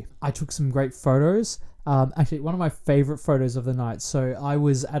 11:30. I took some great photos. Actually, one of my favourite photos of the night. So I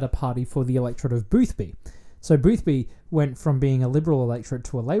was at a party for the electorate of Boothby. So Boothby went from being a Liberal electorate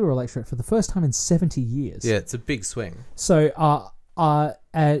to a Labour electorate for the first time in 70 years. Yeah, it's a big swing. So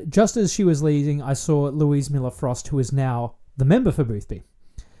just as she was leaving, I saw Louise Miller-Frost, who is now the member for Boothby.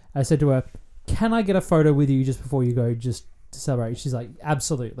 I said to her, can I get a photo with you just before you go, just to celebrate? She's like,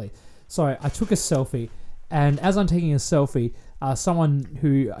 absolutely. So I took a selfie, and as I'm taking a selfie, someone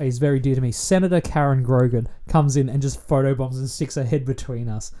who is very dear to me, Senator Karen Grogan, comes in and just photobombs and sticks her head between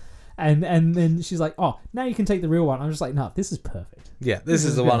us. And then she's like, oh, now you can take the real one. I'm just like, no, this is perfect. Yeah, this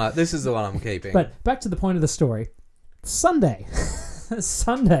is the one. This is the one I'm keeping. But back to the point of the story. Sunday,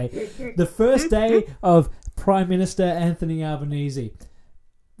 the first day of Prime Minister Anthony Albanese,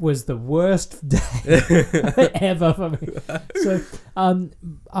 was the worst day ever for me. So,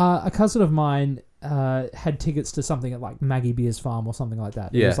 a cousin of mine had tickets to something at like Maggie Beer's Farm or something like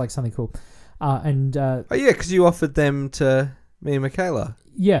that. Yeah. It was like something cool. Oh yeah, because you offered them to me and Michaela.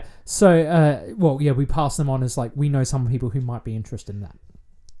 Yeah. So, we pass them on as like we know some people who might be interested in that.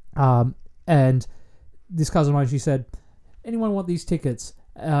 And this cousin of mine, she said, "Anyone want these tickets?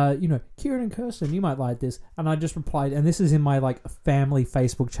 Kieran and Kirsten, you might like this." And I just replied, and this is in my like family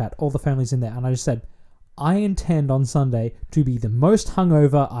Facebook chat. All the families in there, and I just said, "I intend on Sunday to be the most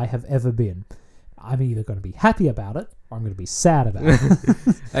hungover I have ever been. I'm either going to be happy about it or I'm going to be sad about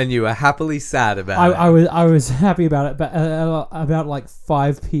it." And you were happily sad about it. I was happy about it, but about like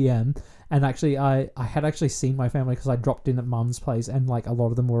 5 p.m. And actually, I had actually seen my family because I dropped in at Mum's place, and like a lot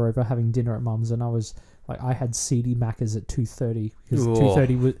of them were over having dinner at Mum's, and I was like, I had seedy Maccas at 2:30 because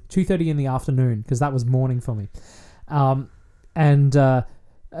 2:30 in the afternoon because that was morning for me. Later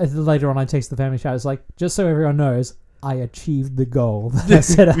on, I texted the family chat. It's like, just so everyone knows, I achieved the goal that I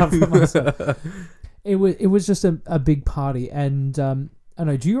set out for myself. It was just a big party, and I don't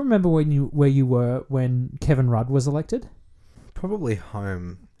know. Do you remember where you were when Kevin Rudd was elected? Probably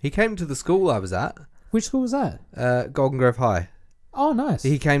home. He came to the school I was at. Which school was that? Golden Grove High. Oh, nice.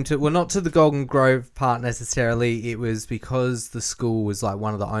 He came to, well, not to the Golden Grove part necessarily. It was because the school was like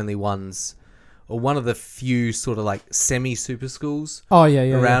one of the only ones, or one of the few sort of like semi-super schools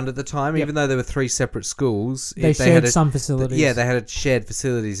around at the time. Yep. Even though there were 3 separate schools. They shared some facilities. Yeah, they had shared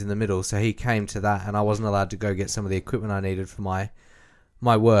facilities in the middle. So he came to that, and I wasn't allowed to go get some of the equipment I needed for my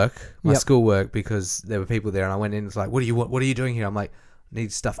work, my school work, because there were people there, and I went in, it's like, what are you doing here? I'm like,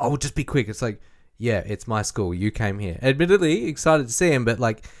 need stuff. Oh, just be quick. It's like, yeah, it's my school. You came here. Admittedly, excited to see him, but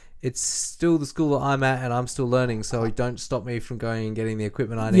like, it's still the school that I'm at, and I'm still learning. So don't stop me from going and getting the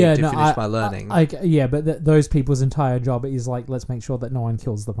equipment I need to finish my learning. But those people's entire job is like, let's make sure that no one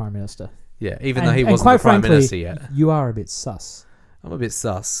kills the Prime Minister. Yeah, even though he wasn't the Prime Minister yet. You are a bit sus. I'm a bit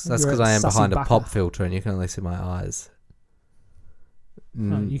sus. That's because I am behind a pop filter, and you can only see my eyes.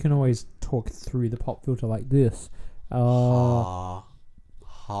 No, you can always talk through the pop filter like this.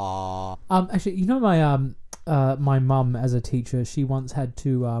 Actually, you know my mum as a teacher, she once had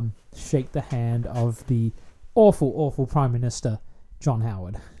to shake the hand of the awful Prime Minister John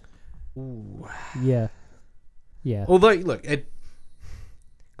Howard. Ooh. Yeah. Although, look,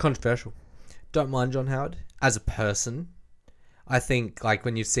 controversial. Don't mind John Howard as a person. I think like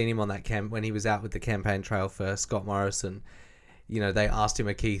when you've seen him on that when he was out with the campaign trail for Scott Morrison, they asked him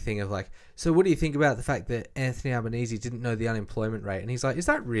a key thing of like, so what do you think about the fact that Anthony Albanese didn't know the unemployment rate? And he's like, is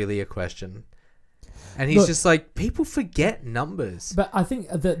that really a question? And he's just like, people forget numbers. But I think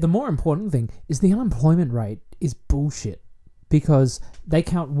the more important thing is the unemployment rate is bullshit, because they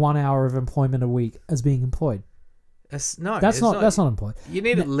count 1 hour of employment a week as being employed. That's not employed. You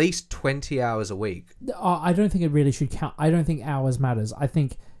need at least 20 hours a week. I don't think it really should count. I don't think hours matters. I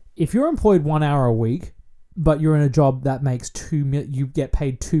think if you're employed 1 hour a week, but you're in a job that makes you get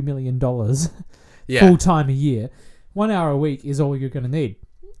paid $2 million full time a year, 1 hour a week is all you're going to need.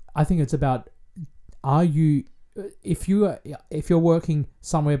 I think it's about, if you're working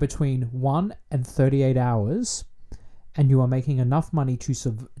somewhere between 1 and 38 hours, and you are making enough money to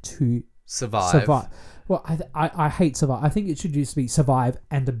survive. Well, I hate survive. I think it should just be survive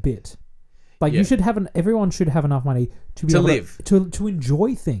and a bit. Like everyone should have enough money to be able live, to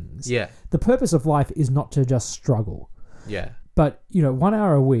enjoy things. Yeah. The purpose of life is not to just struggle. Yeah. But 1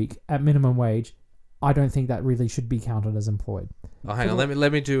 hour a week at minimum wage, I don't think that really should be counted as employed. Oh, hang on.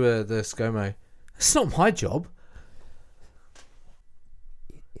 Let me do the ScoMo. It's not my job.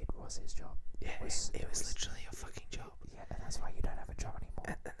 It was his job. Yeah, it was literally your fucking job. Yeah, and that's why you don't have a job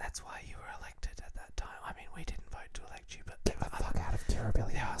anymore. And that's why you were elected at that time. I mean, we didn't vote to elect you, but get the fuck out of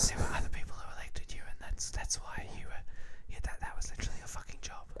Terribility. There were other people who elected you, and that's why you were. Yeah, that was literally your fucking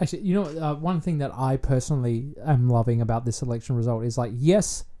job. Actually, one thing that I personally am loving about this election result is like,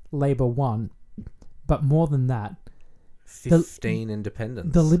 yes, Labour won, but more than that, 15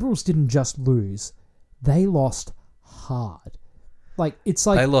 independents. The Liberals didn't just lose; they lost hard. Like it's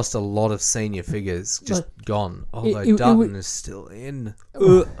like they lost a lot of senior figures, just gone. Although Dutton is still in.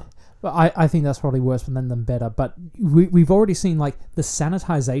 But I think that's probably worse than them better. But we've already seen like the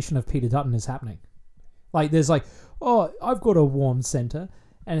sanitization of Peter Dutton is happening. Like there's like, oh, I've got a warm centre,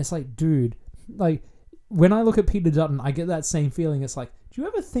 and it's like, dude, like when I look at Peter Dutton, I get that same feeling. It's like, do you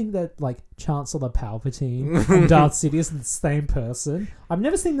ever think that like Chancellor Palpatine and Darth Sidious are the same person? I've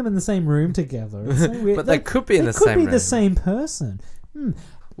never seen them in the same room together. It's so weird. But they could be in the same room. They could be the same person.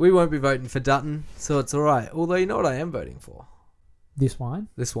 We won't be voting for Dutton, so it's all right. Although, you know what I am voting for? This wine?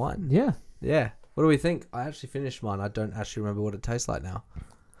 This wine. Yeah. Yeah. What do we think? I actually finished mine. I don't actually remember what it tastes like now.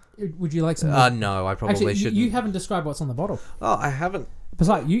 Would you like some? No, I probably shouldn't. You haven't described what's on the bottle. Oh, I haven't.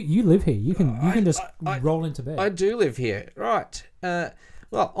 Besides, you live here. You can just roll into bed. I do live here. Right.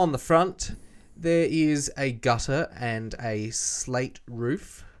 Well, on the front, There is a gutter and a slate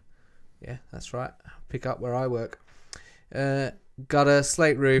roof. Yeah, that's right. Pick up where I work. Gutter,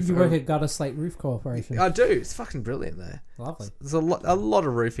 slate roof. You work at Gutter Slate Roof Corporation. I do. It's fucking brilliant there. Lovely. There's a lot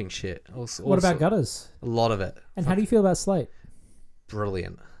of roofing shit. What about gutters? A lot of it. And how do you feel about slate?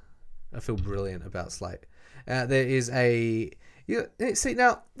 Brilliant. I feel brilliant about slate. There is a... see,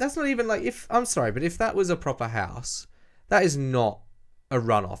 now, that's not even like... I'm sorry, but if that was a proper house, that is not a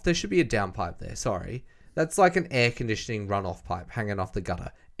runoff. There should be a downpipe there. Sorry. That's like an air conditioning runoff pipe hanging off the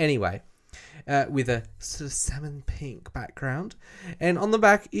gutter. Anyway... with a sort of salmon pink background, and on the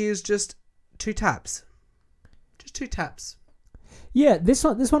back is just 2 taps. Just 2 taps. Yeah, this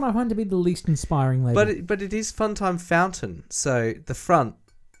one I find to be the least inspiring label. But it is Funtime Fountain, so the front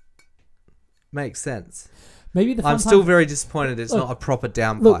makes sense. Maybe the I'm still very disappointed it's not a proper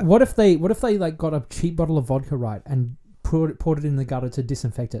downpipe. Look, what if they like got a cheap bottle of vodka, right, and poured it in the gutter to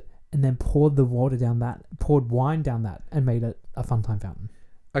disinfect it, and then poured wine down that, and made it a Funtime Fountain.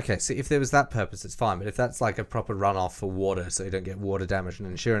 Okay, so if there was that purpose, it's fine. But if that's like a proper runoff for water, so you don't get water damage and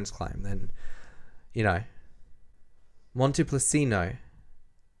an insurance claim, then, you know, Montepulciano.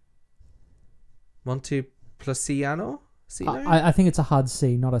 I think it's a hard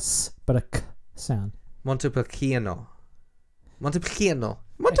C, not a S, but a K sound. Montepulciano. Give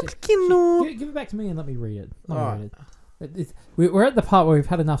it back to me and let me read it. Read it. We're at the part where we've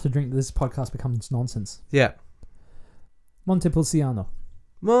had enough to drink that this podcast becomes nonsense. Yeah. Montepulciano,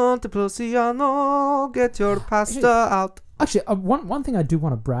 get your pasta out. Actually, one thing I do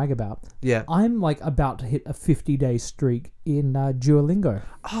want to brag about. Yeah. I'm like about to hit a 50-day streak in Duolingo.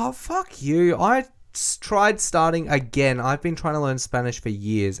 Oh, fuck you. I tried starting again. I've been trying to learn Spanish for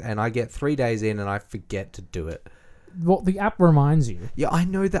years, and I get 3 days in and I forget to do it. Well, the app reminds you. Yeah, I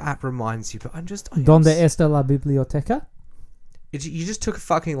know the app reminds you, but ¿Dónde está la biblioteca? You just took a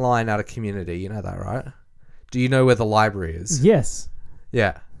fucking line out of Community. You know that, right? Do you know where the library is? Yes.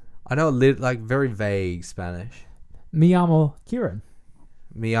 Yeah. I know very vague Spanish. Me llamo Kieran.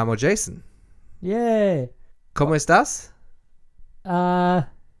 Me llamo Jason. Yeah. ¿Cómo estás?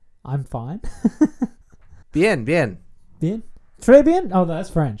 I'm fine. Bien. Bien? Très bien? Oh, that's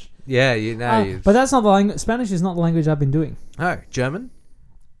French. Yeah, you know. But that's not the language. Spanish is not the language I've been doing. Oh, German?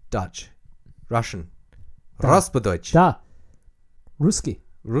 Dutch? Russian? Rospodeutsch? Da. Ruski?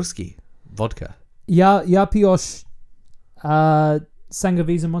 Vodka? Ja pioš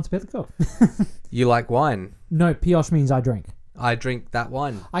Sangiovese Montepilco. You like wine? No, pioš means I drink. I drink that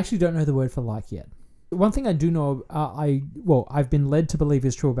wine. I actually don't know the word for like yet. One thing I do know, I've been led to believe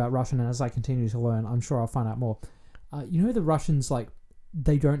is true about Russian, and as I continue to learn, I'm sure I'll find out more. You know, the Russians, like,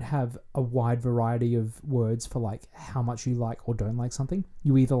 they don't have a wide variety of words for, like, how much you like or don't like something.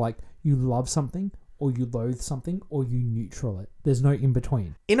 You either, like, you love something, or you loathe something, or you neutral it. There's no in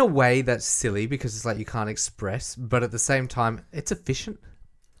between. In a way, that's silly because it's like you can't express, but at the same time, it's efficient.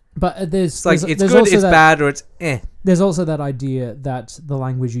 But it's good, it's bad, or it's eh. There's also that idea that the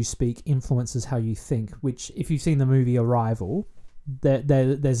language you speak influences how you think, which, if you've seen the movie Arrival,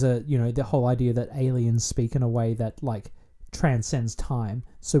 there's a, you know, the whole idea that aliens speak in a way that, like, transcends time.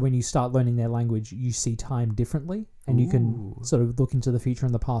 So when you start learning their language, you see time differently, and you can sort of look into the future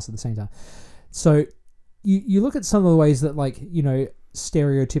and the past at the same time. So you look at some of the ways that, like, you know,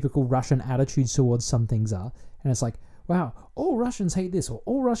 stereotypical Russian attitudes towards some things are, and it's like, wow, all Russians hate this, or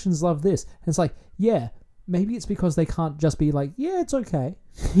all Russians love this. And it's like, yeah, maybe it's because they can't just be like, yeah, it's okay.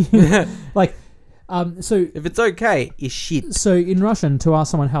 Like, so if it's okay, it's shit. So in Russian, to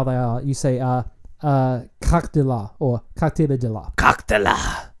ask someone how they are, you say "Kak dela" or "Kak tebe dela." Kak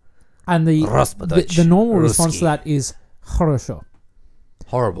dela. And the normal response to that is "Хорошо."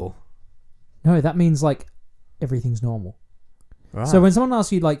 Horrible. No, that means, like, everything's normal. Right. So when someone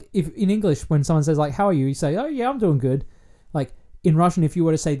asks you, like, if in English, when someone says, like, how are you? You say, oh, yeah, I'm doing good. Like, in Russian, if you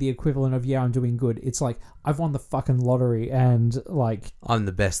were to say the equivalent of, yeah, I'm doing good, it's like, I've won the fucking lottery, and, like, I'm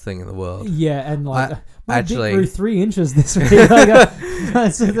the best thing in the world. Yeah, and, like, my dick actually grew 3 inches this week. Like,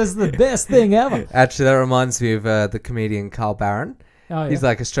 that's the best thing ever. Actually, that reminds me of the comedian Carl Barron. Oh, yeah. He's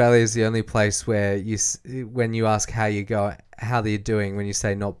like, Australia is the only place where when you ask how you go, how they're doing, when you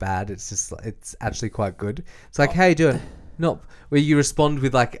say not bad, it's actually quite good. It's like, how you doing? Not where you respond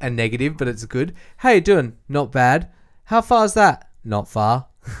with, like, a negative, but it's good. How you doing? Not bad. How far is that? Not far.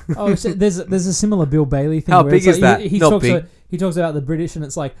 Oh, so there's a similar Bill Bailey thing. How where big is like, that? Not big. He talks about the British, and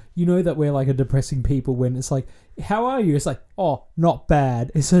it's like, you know that we're, like, a depressing people when it's like, how are you? It's like, oh, not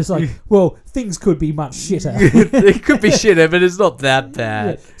bad. It's just like, well, things could be much shitter. It could be shitter, but it's not that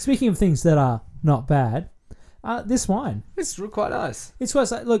bad. Yeah. Speaking of things that are not bad, this wine. It's quite nice. It's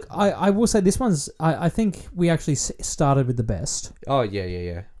quite, look, I will say this one's, I think we actually started with the best. Oh,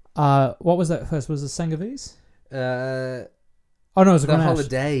 yeah. What was that first? Was it Sangiovese? Uh, Oh no, it was a the Grenache.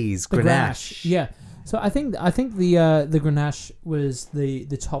 holidays, The Grenache. Yeah. So I think the Grenache was the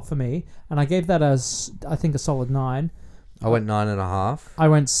top for me, and I gave that as I think a solid 9. I went 9.5, I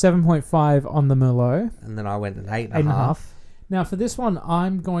went 7.5 on the Merlot, and then I went an 8.5. 8.5. Now for this one,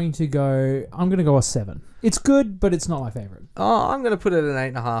 I'm going to go a 7. It's good, but it's not my favorite. Oh, I'm going to put it at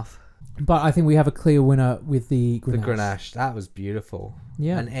an 8.5. But I think we have a clear winner with the Grenache. The Grenache, that was beautiful.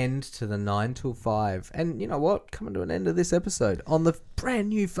 Yeah. An end to the 9 till 5. And you know what? Coming to an end of this episode on the brand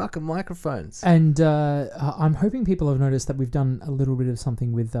new fucking microphones. And I'm hoping people have noticed that we've done a little bit of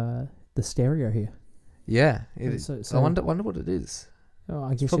something with the stereo here. Yeah. So- I wonder what it is. Oh,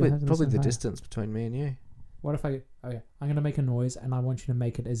 I guess Probably you're having the some fun. distance between me and you. What if I'm going to make a noise, and I want you to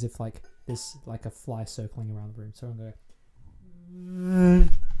make it as if like this, like a fly circling around the room. So I'm going to...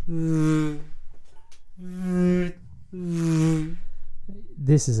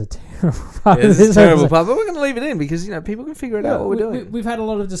 This is a terrible part. Yeah, of this is a terrible episode. part, but we're going to leave it in because people can figure it out what we're doing. We've had a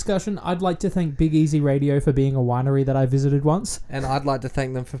lot of discussion. I'd like to thank Big Easy Radio for being a winery that I visited once. And I'd like to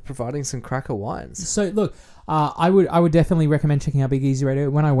thank them for providing some cracker wines. So look, I would definitely recommend checking out Big Easy Radio.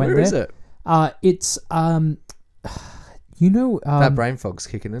 When I went Where there, is it? It's you know That brain fog's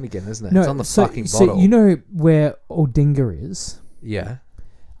kicking in again, isn't it? no, It's on the so, fucking so bottle. you know where Aldinga is. Yeah.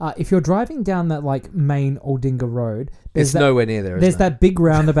 If you're driving down that like main Aldinga road, It's nowhere near there, there's isn't it? that big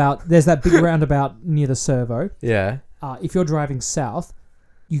roundabout. There's that big roundabout near the servo. Yeah. If you're driving south,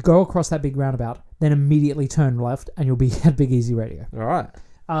 you go across that big roundabout, then immediately turn left, and you'll be at Big Easy Radio. All right.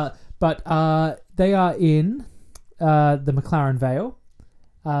 But they are in the McLaren Vale.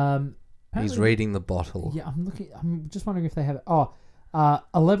 He's Apparently- reading the bottle. Yeah, I'm looking. I'm just wondering if they have it.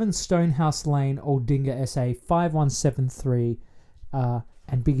 11 Stonehouse Lane, Aldinga, SA 5173,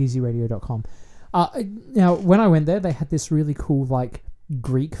 and BigEasyRadio.com. Now, when I went there, they had this really cool like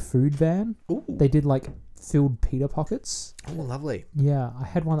Greek food van. Ooh. They did like filled pita pockets. Oh, lovely. Yeah, I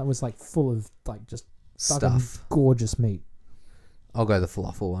had one that was like full of like just fucking Stuff. gorgeous meat. I'll go the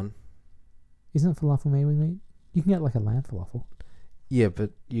falafel one. Isn't falafel made with meat? You can get like a lamb falafel. Yeah,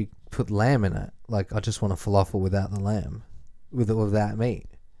 but you put lamb in it. Like, I just want a falafel without the lamb. Without meat.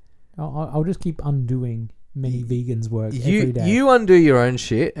 I'll just keep undoing many vegans' work every day. You undo your own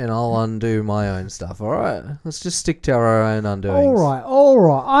shit, and I'll undo my own stuff, alright? Let's just stick to our own undoings. All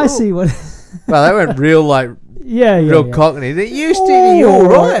right. I see what. Well, that went real, like, yeah. real cockney. That you steady,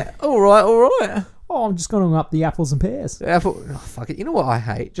 alright. Alright. Oh, I'm just going to up the apples and pears. Apple, oh, fuck it. You know what I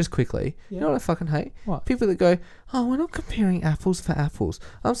hate? Just quickly. Yeah. You know what I fucking hate? What? People that go, oh, we're not comparing apples for apples.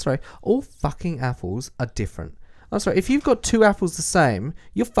 I'm sorry. All fucking apples are different. I'm sorry. If you've got 2 apples the same,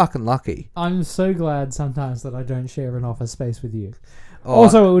 you're fucking lucky. I'm so glad sometimes that I don't share an office space with you. Oh,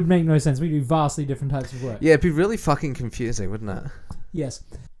 Also, it would make no sense. We do vastly different types of work. yeah, it'd be really fucking confusing, wouldn't it? Yes.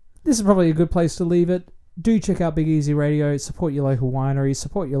 This is probably a good place to leave it. Do check out Big Easy Radio. Support your local wineries.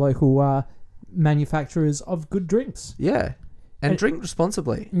 Support your local manufacturers of good drinks. Yeah. And And- drink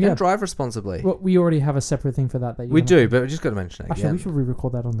responsibly. Yeah. And drive responsibly. Well, we already have a separate thing for that. We do, but we just got to mention it Actually, again. we should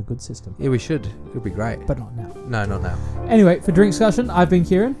re-record that on the good system. Yeah, we should. It would be great. But not now. No, not now. Anyway, for Drink Discussion, I've been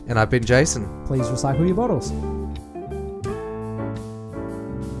Kieran. And I've been Jason. Please recycle your bottles.